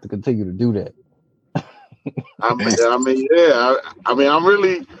you didn't have to continue to do that. I mean, yeah. I mean, I'm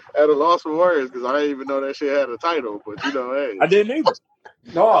really at a loss for words because I didn't even know that shit had a title. But you know, hey, I didn't either.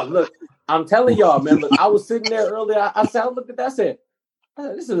 No, look, I'm telling y'all, man. Look, I was sitting there earlier. I looked at that. I said,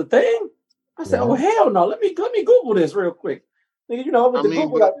 "This is a thing." I said, "Oh hell no! Let me Google this real quick." Nigga, you know, with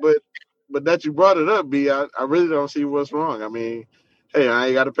Google, but that you brought it up, B. I really don't see what's wrong. I mean, hey, I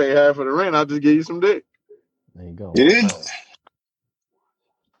ain't got to pay half of the rent. I'll just give you some dick. There you go. Yeah.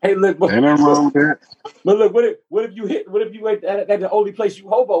 Hey, look, ain't nothing wrong with that. But look, what if you went at the only place you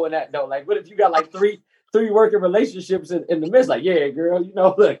hobo in that though? Like, what if you got like three working relationships in the midst? Like, yeah, girl, you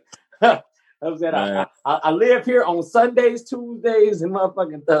know, look, I said I live here on Sundays, Tuesdays, and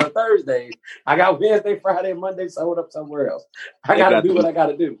motherfucking Thursdays. I got Wednesday, Friday, Monday sold up somewhere else. I gotta do what I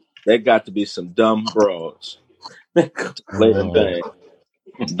gotta do. There got to be some dumb bros. Play them thing.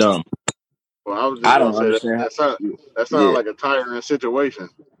 Dumb. Well, I don't understand. That sounds like a tiring situation.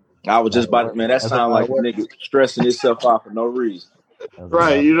 I was just about to, man, that sounds like a nigga stressing himself out for no reason.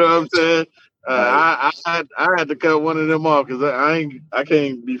 Right, you know what I'm saying? I had to cut one of them off because I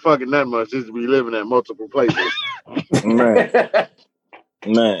can't be fucking that much just to be living at multiple places. Man,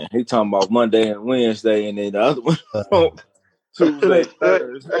 he talking about Monday and Wednesday, and then the other one Tuesday,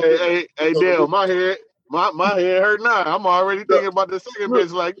 Thursday. Hey, Dale, my head hurt now. I'm already thinking about the second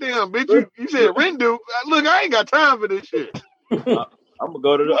bitch. Like, damn, bitch, you said rent due. Look, I ain't got time for this shit. I'm gonna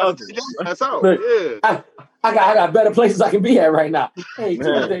go to the other. That's all. Yeah. I got better places I can be at right now. Hey,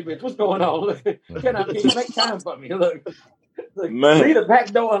 Tuesday, bitch, what's going on? Look, can you make time for me? Look, man. Leave the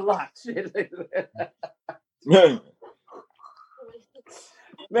back door unlocked. Shit.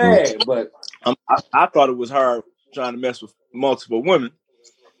 Man, but I thought it was hard trying to mess with multiple women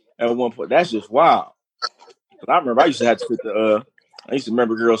at one point. That's just wild. I remember I used to have to fit I used to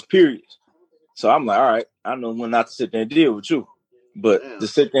remember girls' periods. So I'm like, all right, I know when not to sit there and deal with you. But to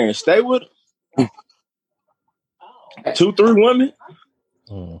sit there and stay with them, 2-3 women,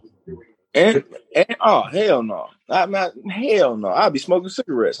 and oh hell no, hell no, I'll be smoking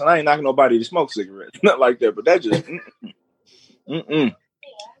cigarettes, and I ain't knocking nobody to smoke cigarettes, not like that. But that just,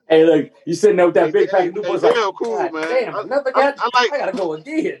 Hey, look, you sitting there with that big pack of Newports. Dale, cool, man. Damn, I gotta go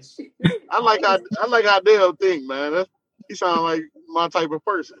again. I like how Dale think, man. He sounds like my type of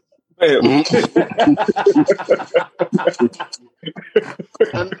person. And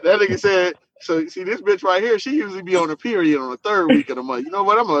that nigga said, so see this bitch right here, she usually be on a period on the third week of the month. You know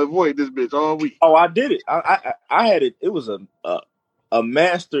what? I'm gonna avoid this bitch all week. Oh, I did it. I had it. It was a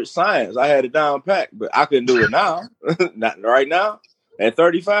mastered science. I had it down packed, but I couldn't do it now. Not right now. At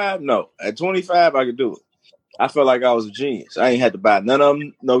 35, no. At 25, I could do it. I felt like I was a genius. I ain't had to buy none of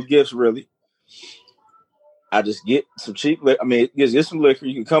them, no gifts really. I just get some cheap liquor. I mean, get some liquor.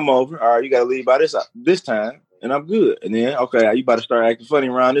 You can come over. All right, you got to leave by this time, and I'm good. And then, okay, you about to start acting funny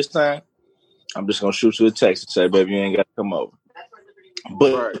around this time. I'm just gonna shoot you a text and say, "Baby, you ain't got to come over."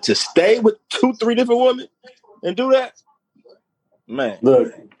 But to stay with 2-3 different women and do that, man.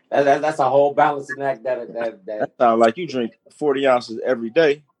 Look, that's a whole balancing act. That sounds like you drink 40 ounces every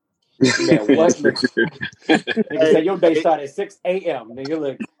day. Man, what? Nigga say your day start at 6 a.m. Nigga,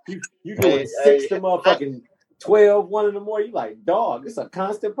 look, you doing 6 to motherfucking 12, 1 in the morning. You like, dog, it's a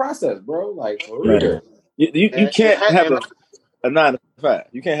constant process, bro. Like, for real. You can't have a 9 to 5.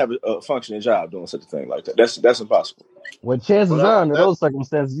 You can't have a functioning job doing such a thing like that. That's impossible. Well, chances are, under those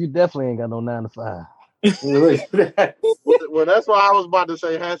circumstances, you definitely ain't got no 9 to 5. Well, that's why I was about to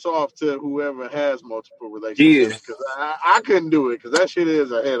say hats off to whoever has multiple relationships, because I couldn't do it, because that shit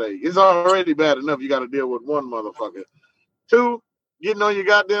is a headache. It's already bad enough you got to deal with one motherfucker. 2, getting on your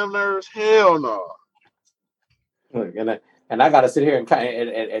goddamn nerves. Hell no. Look, and I got to sit here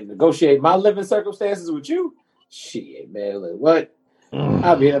and negotiate my living circumstances with you. Shit, man. Look, what?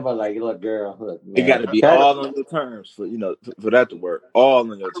 I'll be there, but like, look, girl, look, man. It got to be all on your terms for for that to work. All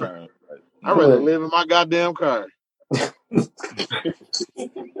on your terms. Right? I'd rather live in my goddamn car.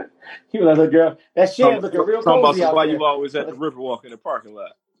 You like, look, girl, that shit looking real cozy out why there. You always at the Riverwalk in the parking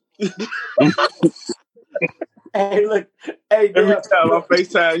lot. Hey, look, hey, girl. Every time I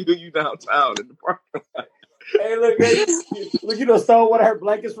FaceTime you downtown in the parking lot. Hey, look, man, look, you done stole one of her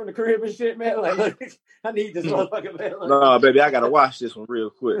blankets from the crib and shit, man. Like, look, I need this motherfucker, man. Like, no, baby, I gotta wash this one real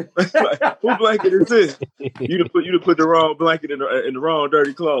quick. Like, who blanket is this? You put the wrong blanket in the wrong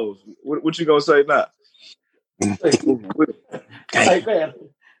dirty clothes. What you gonna say now? Like, man,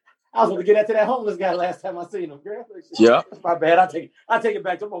 I was gonna get that to that homeless guy last time I seen him, girl. Yeah, my bad. I take it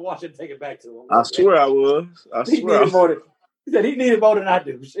back to him. I'm gonna wash it and take it back to him. I swear I was. He said he needed more than I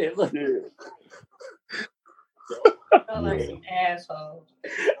do. Shit, look. Yeah. Sound like some asshole.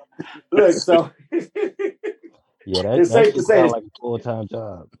 Look, so it's safe to say like a full-time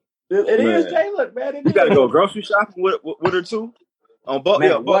job. It is, Jay. Look, man, you gotta go grocery shopping with her too. On both,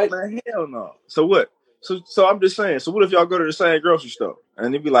 man, man, hell no. So what? So I'm just saying. So what if y'all go to the same grocery store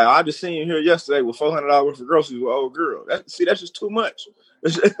and they be like, I just seen you here yesterday with $400 worth of groceries with old girl. That's just too much.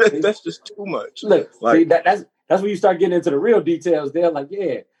 That's just too much. Look, like, see, that's when you start getting into the real details. They're like,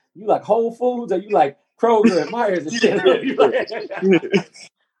 yeah, you like Whole Foods or you like Kroger and Myers and shit.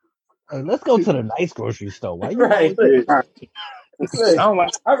 Hey, let's go to the nice grocery store. Why you right? I don't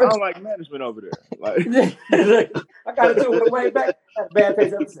like management over there. Like, I got to do it way back. That's bad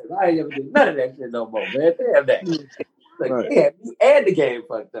taste episode. I ain't ever do none of that shit no more, man. Damn that. Like, right. Yeah, and the game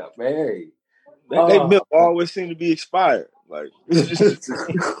fucked up, man. They milk always seem to be expired. Like,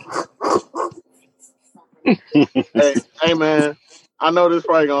 hey, man. I know this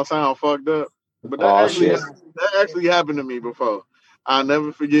probably gonna sound fucked up, but that actually happened to me before. I'll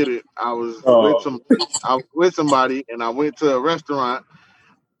never forget it. I was with somebody, and I went to a restaurant,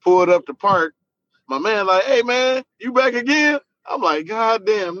 pulled up to park. My man like, hey, man, you back again? I'm like, God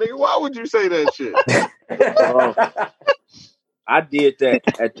damn, nigga, why would you say that shit? I did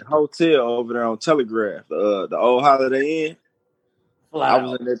that at the hotel over there on Telegraph, the old Holiday Inn. Wow. I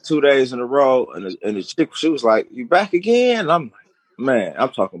was in there 2 days in a row, and the chick, she was like, you back again? And I'm like, man, I'm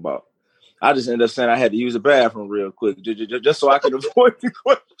talking about. I just ended up saying I had to use the bathroom real quick, just so I could avoid the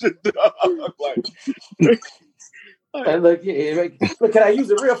question. Look, can I use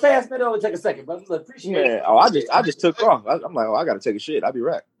it real fast? Man, it only take a second, but look, appreciate it. Oh, I just took off. I'm like, I got to take a shit. I'll be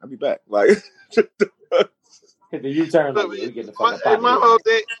back. Like, hit the U-turn. Like, we get the fuck up. My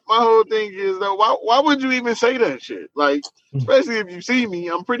whole thing is though, why would you even say that shit? Like, especially if you see me,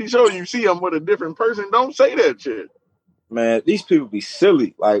 I'm pretty sure you see I'm with a different person. Don't say that shit. Man, these people be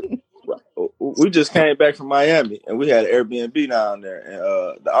silly. Like, we just came back from Miami and we had an Airbnb down there,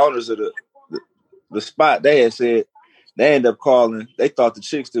 and the owners of the spot, they had said they ended up calling. They thought the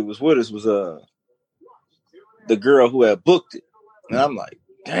chicks that was with us was the girl who had booked it, and I'm like,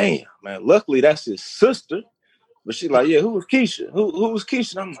 damn, man. Luckily, that's his sister. But she's like, yeah, who was Keisha? Who was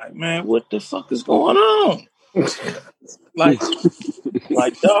Keisha? And I'm like, man, what the fuck is going on? like,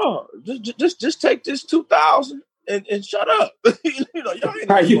 dog, just take this 2,000 and shut up. Y'all ain't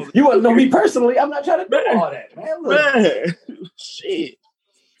right, you want to know me personally? I'm not trying to do all that, man. Look. Man, shit.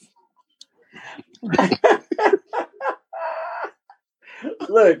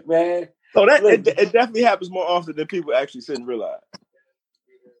 Look, man. So it definitely happens more often than people actually sit and realize.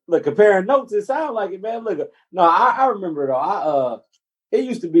 Look, comparing notes, it sounds like it, man. Look, no, I remember though. It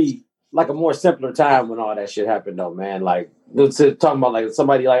used to be like a more simpler time when all that shit happened, though, man. Like talking about like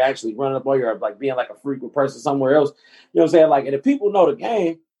somebody like actually running up on you or like being like a frequent person somewhere else. You know what I'm saying? Like, and if people know the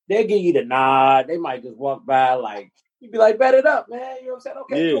game, They'll give you the nod. They might just walk by like, you'd be like, bet it up, man. You know what I'm saying?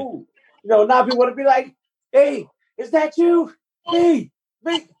 Okay, cool. You know, now people want to be like, hey, is that you? Hey,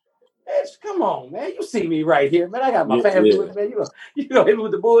 bitch, come on, man. You see me right here, man. I got my family with me, man. You know, hit me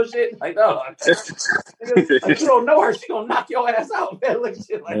with the bullshit. Like, oh, like, you don't know her. She gonna knock your ass out, man. Like,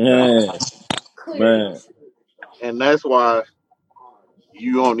 shit like man. And that's why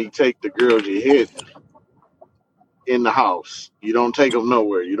you only take the girls you hit in the house. You don't take them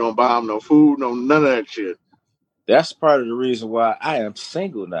nowhere. You don't buy them no food, none of that shit. That's part of the reason why I am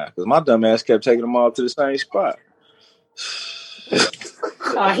single now, because my dumb ass kept taking them all to the same spot.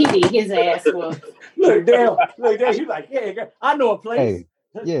 Oh, he did his ass well. Look, Dale, he's like, yeah, girl, I know a place. Hey,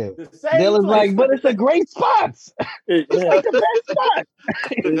 yeah. Dale is like, but it's a great spot. It's like the best spot.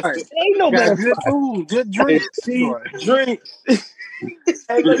 Ain't no better good spot. food, good drink. Drink.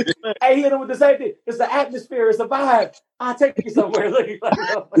 Hey, look, hey, hit him with the same thing. It's the atmosphere. It's a vibe. I'll take you somewhere. Look,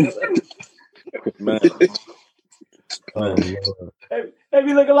 man. Oh, they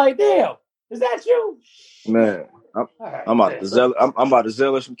be looking like, damn, is that you? Man, I'm about to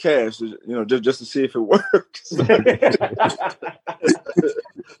zealous some cash, you know, just to see if it works.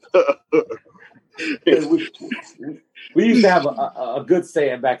 we used to have a good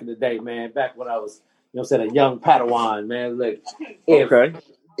saying back in the day, man. Back when I was, you know, saying a young Padawan, man. Look,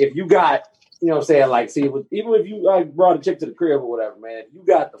 if you got, you know, saying like, see, even if you like brought a chick to the crib or whatever, man, you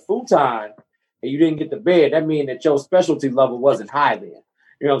got the futon and you didn't get the bed, that means that your specialty level wasn't high then.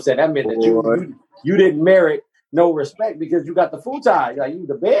 You know what I'm saying? That meant that you didn't merit no respect because you got the futon. Like,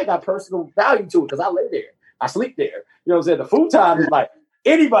 the bed got personal value to it because I lay there. I sleep there. You know what I'm saying? The futon is like,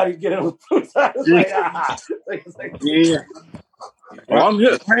 anybody get in with futon. It's like, yeah. Well, I'm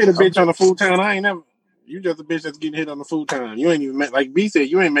here. I hit a bitch on the futon. I ain't never. You just a bitch that's getting hit on the futon. You ain't even like B said.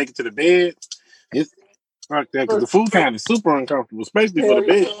 You ain't make it to the bed. It's like that because the futon is super uncomfortable, especially for the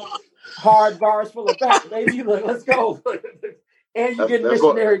bed. Hard bars full of fat, baby. Look, let's go. And you get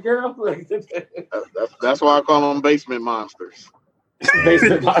missionary, girl. That's why I call them basement monsters.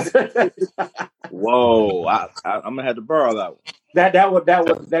 Basement monsters. Whoa, I'm gonna have to borrow that one.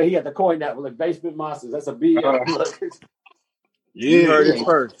 That he had to coin that one. Like, basement monsters. That's a B. You heard it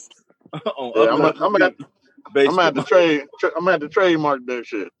first. I'm gonna have to trademark that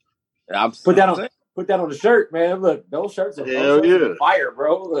shit. Put that on the shirt, man. Look, those shirts are fire,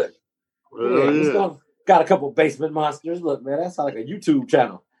 bro. Look. Got a couple basement monsters. Look, man, that sounds like a YouTube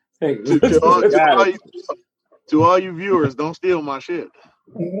channel. Hey, to all you viewers, don't steal my shit.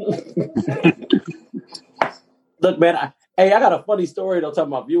 Look, man, I got a funny story though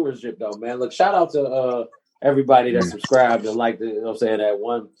talking about viewership though, man. Look, shout out to everybody that subscribed and liked, you know what I'm saying, that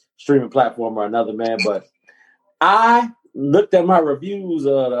one streaming platform or another, man. But I looked at my reviews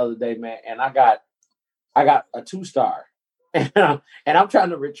the other day, man, and I got a 2-star. And I'm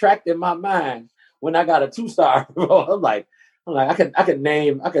trying to retract in my mind when I got a 2-star. I'm like, I could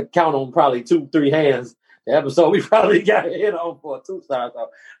count on probably 2-3 hands the episode we probably got hit on for a 2-star. So,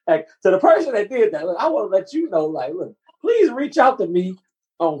 like, to the person that did that, look, I want to let you know, like, look, please reach out to me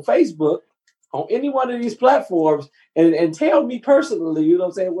on Facebook, on any one of these platforms, and tell me personally, you know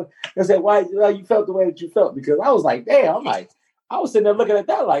what I'm saying, why you felt the way that you felt, because I was like, damn, I'm like, I was sitting there looking at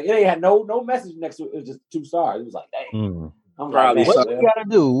that like it ain't had no message next to it. It was just 2 stars. It was like, dang. I'm probably like, what you gotta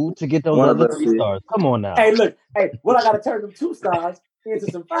do to get those other 3 stars? Come on now. Hey, look, what I gotta turn them 2 stars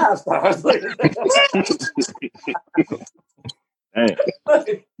into some 5 stars. You know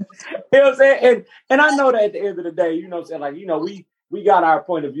what I'm saying? And I know that at the end of the day, you know what I'm saying, like, you know, we got our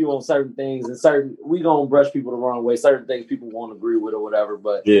point of view on certain things, and we gonna brush people the wrong way. Certain things people won't agree with or whatever.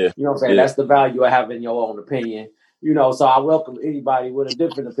 But you know what I'm saying? That's the value of having your own opinion. You know, so I welcome anybody with a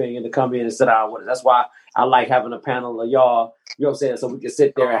different opinion to come in and sit down with it. That's why I like having a panel of y'all, you know what I'm saying, so we can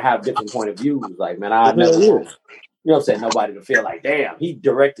sit there and have different point of views. Like, man, I never want, you know what I'm saying, nobody to feel like, damn, he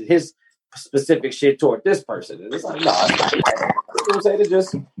directed his specific shit toward this person. And it's like, no, it's not. You know what I'm saying? It's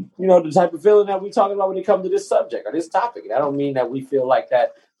just, you know, the type of feeling that we talking about when it comes to this subject or this topic. And I don't mean that we feel like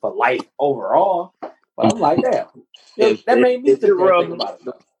that for life overall, but I'm like, damn. That made me think about it,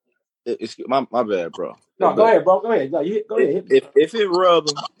 though. My bad, bro. No, go ahead, bro. Go ahead. No, go ahead. If it rubbed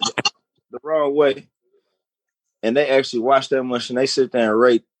them the wrong way, and they actually watch that much, and they sit there and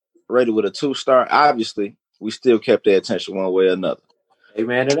rate it with a 2-star, obviously we still kept their attention one way or another.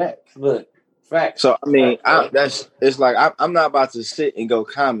 Amen to that. Look, fact. So I mean, it's like I'm not about to sit and go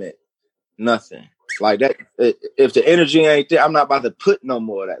comment nothing like that. If the energy ain't there, I'm not about to put no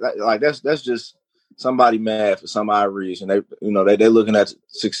more of that. Like that's just somebody mad for some odd reason. They're looking at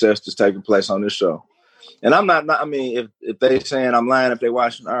success that's taking place on this show. And I'm not I mean, if they saying I'm lying, if they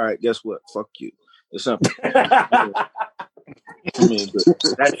watching, all right, guess what? Fuck you. It's simple. I mean,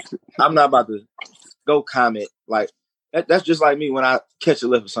 I'm not about to go comment like that's just like me when I catch a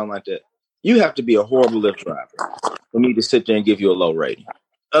lift or something like that. You have to be a horrible lift driver for me to sit there and give you a low rating.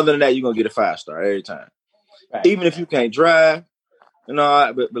 Other than that, you're gonna get a 5-star every time. Right. Even if you can't drive,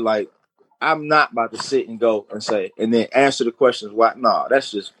 but like I'm not about to sit and go and say and then answer the questions why. No,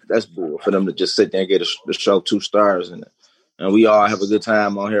 that's bull for them to just sit there and get the show 2 stars and we all have a good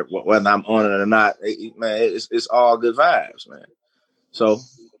time on here, whether I'm on it or not. Man, it's all good vibes, man. So,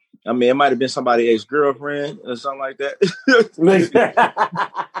 I mean, it might have been somebody's ex-girlfriend or something like that.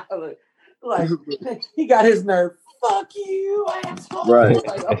 Like he got his nerve. Fuck you, asshole. Right.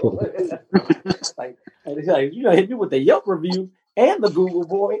 Like you hit me with the Yelp review and the Google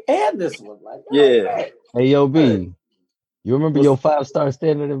boy and this one. Like, yeah. Hey, yo, B, you remember your 5-star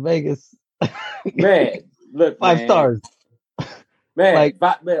standard in Vegas? Man, look, 5 stars. Man,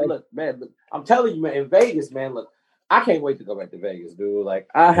 look, I'm telling you, man, in Vegas, man, look, I can't wait to go back to Vegas, dude. Like,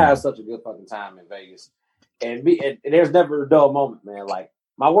 I have such a good fucking time in Vegas. And there's never a dull moment, man. Like,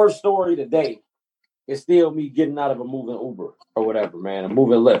 my worst story today is still me getting out of a moving Uber or whatever, man. A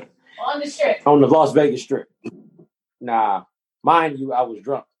moving Lyft. On the strip. On the Las Vegas Strip. Nah, mind you, I was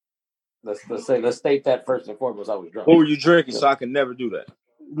drunk. Let's state that first and foremost, I was drunk. What were you drinking so I can never do that?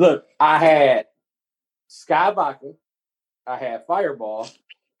 Look, I had Sky Vodka. I had Fireball.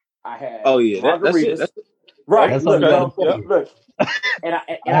 I had margaritas. That's it. Right. Look. And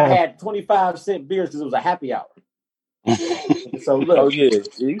I had 25-cent beers because it was a happy hour. So look. Oh yeah,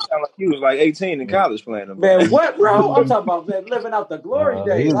 you sound like you was like 18 in college playing them. Man, what, bro? I'm talking about living out the glory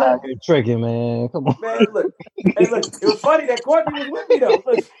days. He's out here tricking, man. Come on, man. Look, it was funny that Courtney was with me though.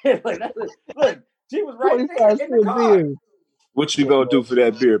 Look, she was right there in the car. Beer. What you gonna do for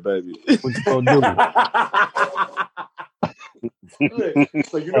that beer, baby? What you gonna do? Look,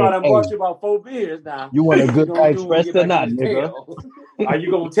 so you know what I'm watching about 4 beers now. You want a good night's rest or not, nigga? Are you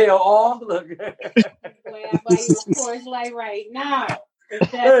gonna tell all? Look. Well, I buy you a Coors Light right now.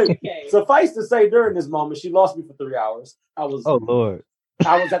 If that's okay. Suffice to say, during this moment, she lost me for 3 hours. Oh Lord.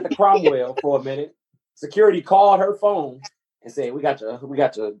 I was at the Cromwell for a minute. Security called her phone and said, "We got your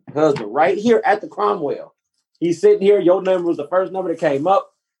husband right here at the Cromwell. He's sitting here. Your number was the first number that came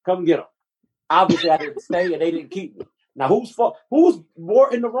up. Come get him." Obviously, I didn't stay and they didn't keep me. Now, who's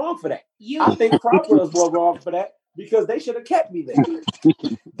more in the wrong for that? You. I think Cromwell's more wrong for that because they should have kept me there.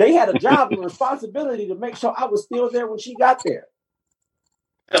 They had a job and a responsibility to make sure I was still there when she got there.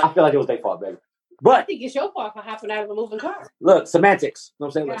 I feel like it was their fault, baby. But I think it's your fault for hopping out of a moving car. Look, semantics. You know what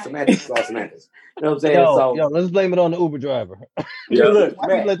I'm saying? Look, semantics. All semantics. You know what I'm saying? Yo, let's blame it on the Uber driver. Yeah, look,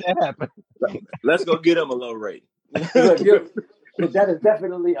 why you let that happen? Let's go get him a low rate. Look, that is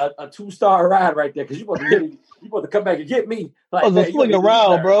definitely a 2-star ride right there because you supposed to come back and get me. Like, man, swing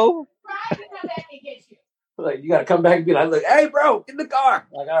around, bro. Ride to come back and get you. Like, you got to come back and be like, look, hey, bro, get in the car.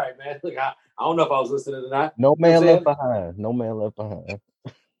 Like, all right, man. Look, I don't know if I was listening or not. No man left behind. No man left behind.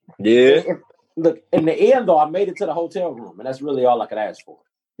 Yeah. Look, in the end, though, I made it to the hotel room, and that's really all I could ask for.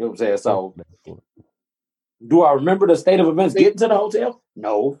 You know what I'm saying? So, do I remember the state of events getting to the hotel?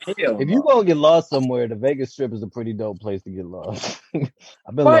 No. If you gonna get lost somewhere, the Vegas Strip is a pretty dope place to get lost.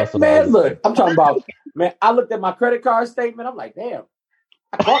 I've been lost. Man, look, I'm talking about, man, I looked at my credit card statement. I'm like, damn,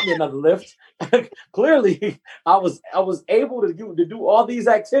 I caught me another lift. Clearly, I was able to do all these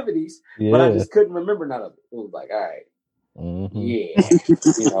activities, but I just couldn't remember none of it. It was like, all right. Mm-hmm. Yeah,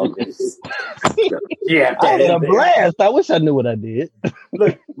 you know, yeah. I had a blast. I wish I knew what I did.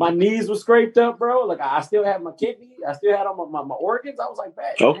 Look, my knees were scraped up, bro. Like I still had my kidney. I still had all my organs. I was like,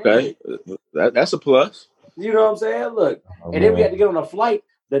 man. Okay, that's a plus. You know what I'm saying? Look, and then we had to get on a flight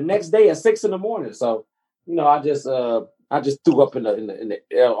the next day at 6 a.m. So, you know, I just threw up in the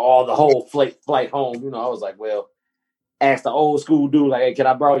whole flight home. You know, I was like, well. Asked the old school dude, like, hey, can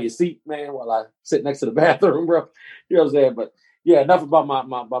I borrow your seat, man, while I sit next to the bathroom, bro? You know what I'm saying? But yeah, enough about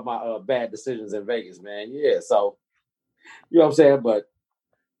my bad decisions in Vegas, man. Yeah, so you know what I'm saying? But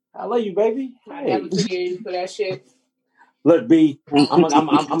I love you, baby. I never forget you for that shit. Look, B, I'm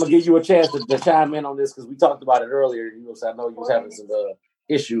gonna give you a chance to chime in on this because we talked about it earlier. You know, so I know you was having some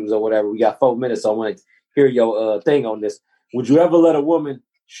issues or whatever. We got 4 minutes, so I want to hear your thing on this. Would you ever let a woman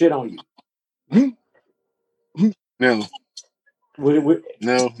shit on you? No.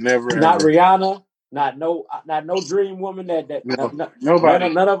 No, never. Not ever. Rihanna. Not no dream woman. Nobody.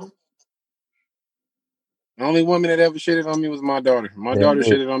 None of them. The only woman that ever shitted on me was my daughter. My daughter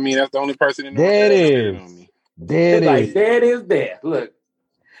shitted on me. That's the only person in the world that ever shitted on me. That is there. Look.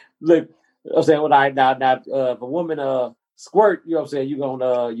 I'm saying when if a woman squirt, you know what I'm saying, you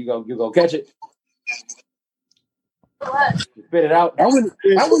gonna catch it. Spit it out. I wouldn't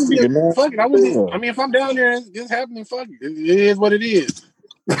be fuck it. I wouldn't. I mean, if I'm down there and it's happening, fuck it. It is what it is.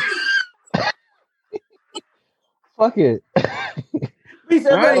 Fuck it. He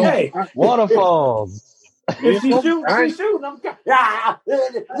said, hey, waterfalls. If she shoot, she shooting. I'm all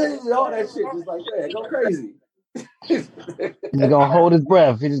that shit just like that. Go crazy. He's gonna hold his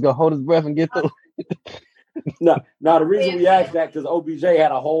breath. He's just gonna hold his breath and get through. No, the reason we asked that because OBJ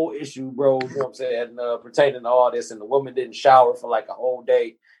had a whole issue, bro. You know what I'm saying, pertaining to all this, and the woman didn't shower for like a whole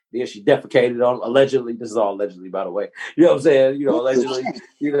day. Then she defecated on allegedly. This is all allegedly, by the way. You know what I'm saying? You know, allegedly.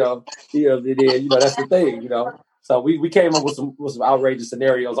 That's the thing. You know. So we came up with some outrageous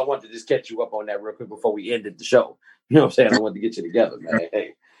scenarios. I wanted to just catch you up on that real quick before we ended the show. You know what I'm saying? I wanted to get you together, man.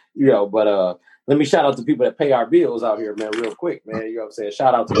 Hey, but let me shout out to people that pay our bills out here, man, real quick, man. You know what I'm saying?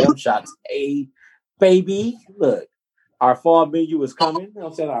 Shout out to them. Shots. Hey, baby. Look, our fall menu is coming. You know what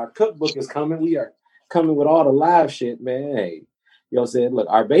I'm saying? Our cookbook is coming. We are coming with all the live shit, man. Hey, you know what I'm saying? Look,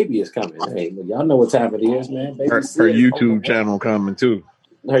 our baby is coming. Hey, look, y'all know what time it is, man. Baby her YouTube channel coming, too.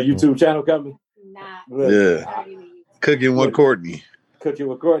 Her YouTube channel coming? Yeah. Cooking with Courtney. Cooking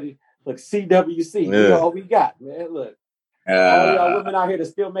with Courtney. Look, CWC. Yeah. You know all we got, man. Look. All y'all women out here that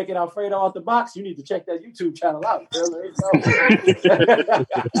still making Alfredo out the box, you need to check that YouTube channel out.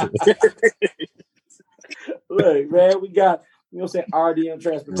 Look, man, we got, you know what I'm saying, RDM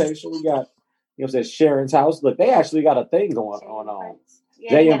Transportation. We got, you know what I'm saying, Sharon's House. Look, they actually got a thing going on.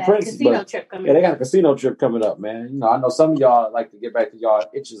 J.M. Prince. They got a casino trip coming up, man. You know, I know some of y'all like to get back to y'all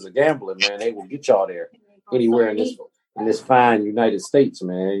itches of gambling, man. They will get y'all there anywhere in this fine United States,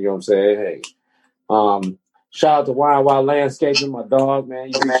 man. You know what I'm saying? Hey. Shout out to Wine Wild Landscaping, my dog, man.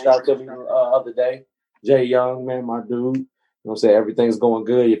 You reached out to me the other day. Jay Young, man, my dude. You know what I'm saying? Everything's going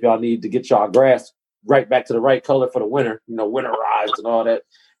good. If y'all need to get y'all grass right back to the right color for the winter, you know, winterized and all that,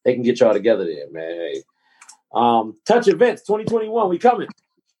 they can get y'all together there, man. Hey. Touch Events 2021, we coming.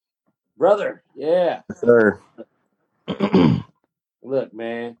 Brother, yeah. Sir. Look,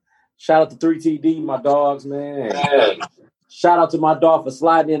 man. Shout out to 3TD, my dogs, man. Hey. Shout out to my dog for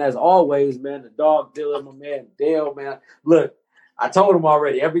sliding in as always, man. The dog dealer, my man, Dale, man. Look, I told him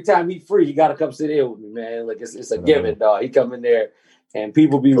already. Every time he's free, he got to come sit in with me, man. Look, it's a given, dog. He come in there, and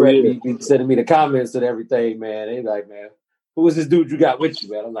people be ready, be sending me the comments and everything, man. They like, man, who is this dude you got with you,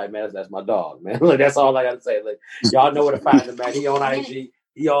 man? I'm like, man, that's my dog, man. Look, that's all I got to say. Look, y'all know where to find him, man. He on IG.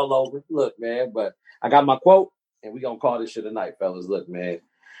 He all over. Look, man, but I got my quote, and we going to call this shit a night, fellas. Look, man.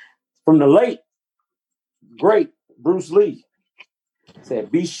 From the late, great Bruce Lee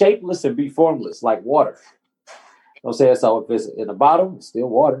said, be shapeless and be formless like water. You know what I'm saying? So if it's in the bottle, it's still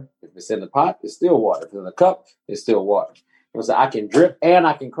water. If it's in the pot, it's still water. If it's in the cup, it's still water. You know what I'm saying? I can drip and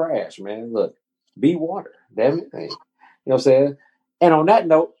I can crash, man. Look, be water. Damn it. Hey. You know what I'm saying? And on that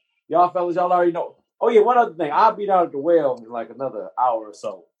note, y'all fellas, y'all already know. Oh, yeah, one other thing. I'll be down at the well in like another hour or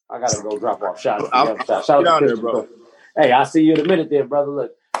so. I got to go drop off shots. Shout out to bro. Hey, I'll see you in a minute there, brother.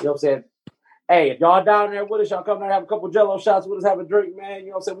 Look, you know what I'm saying? Hey, if y'all down there with us, y'all come down and have a couple Jello shots with us, have a drink, man. You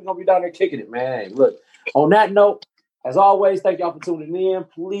know what I'm saying? We're going to be down there kicking it, man. Hey, look, on that note, as always, thank y'all for tuning in.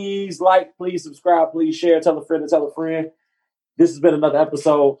 Please like, please subscribe, please share, tell a friend to tell a friend. This has been another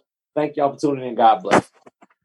episode. Thank y'all for tuning in. God bless.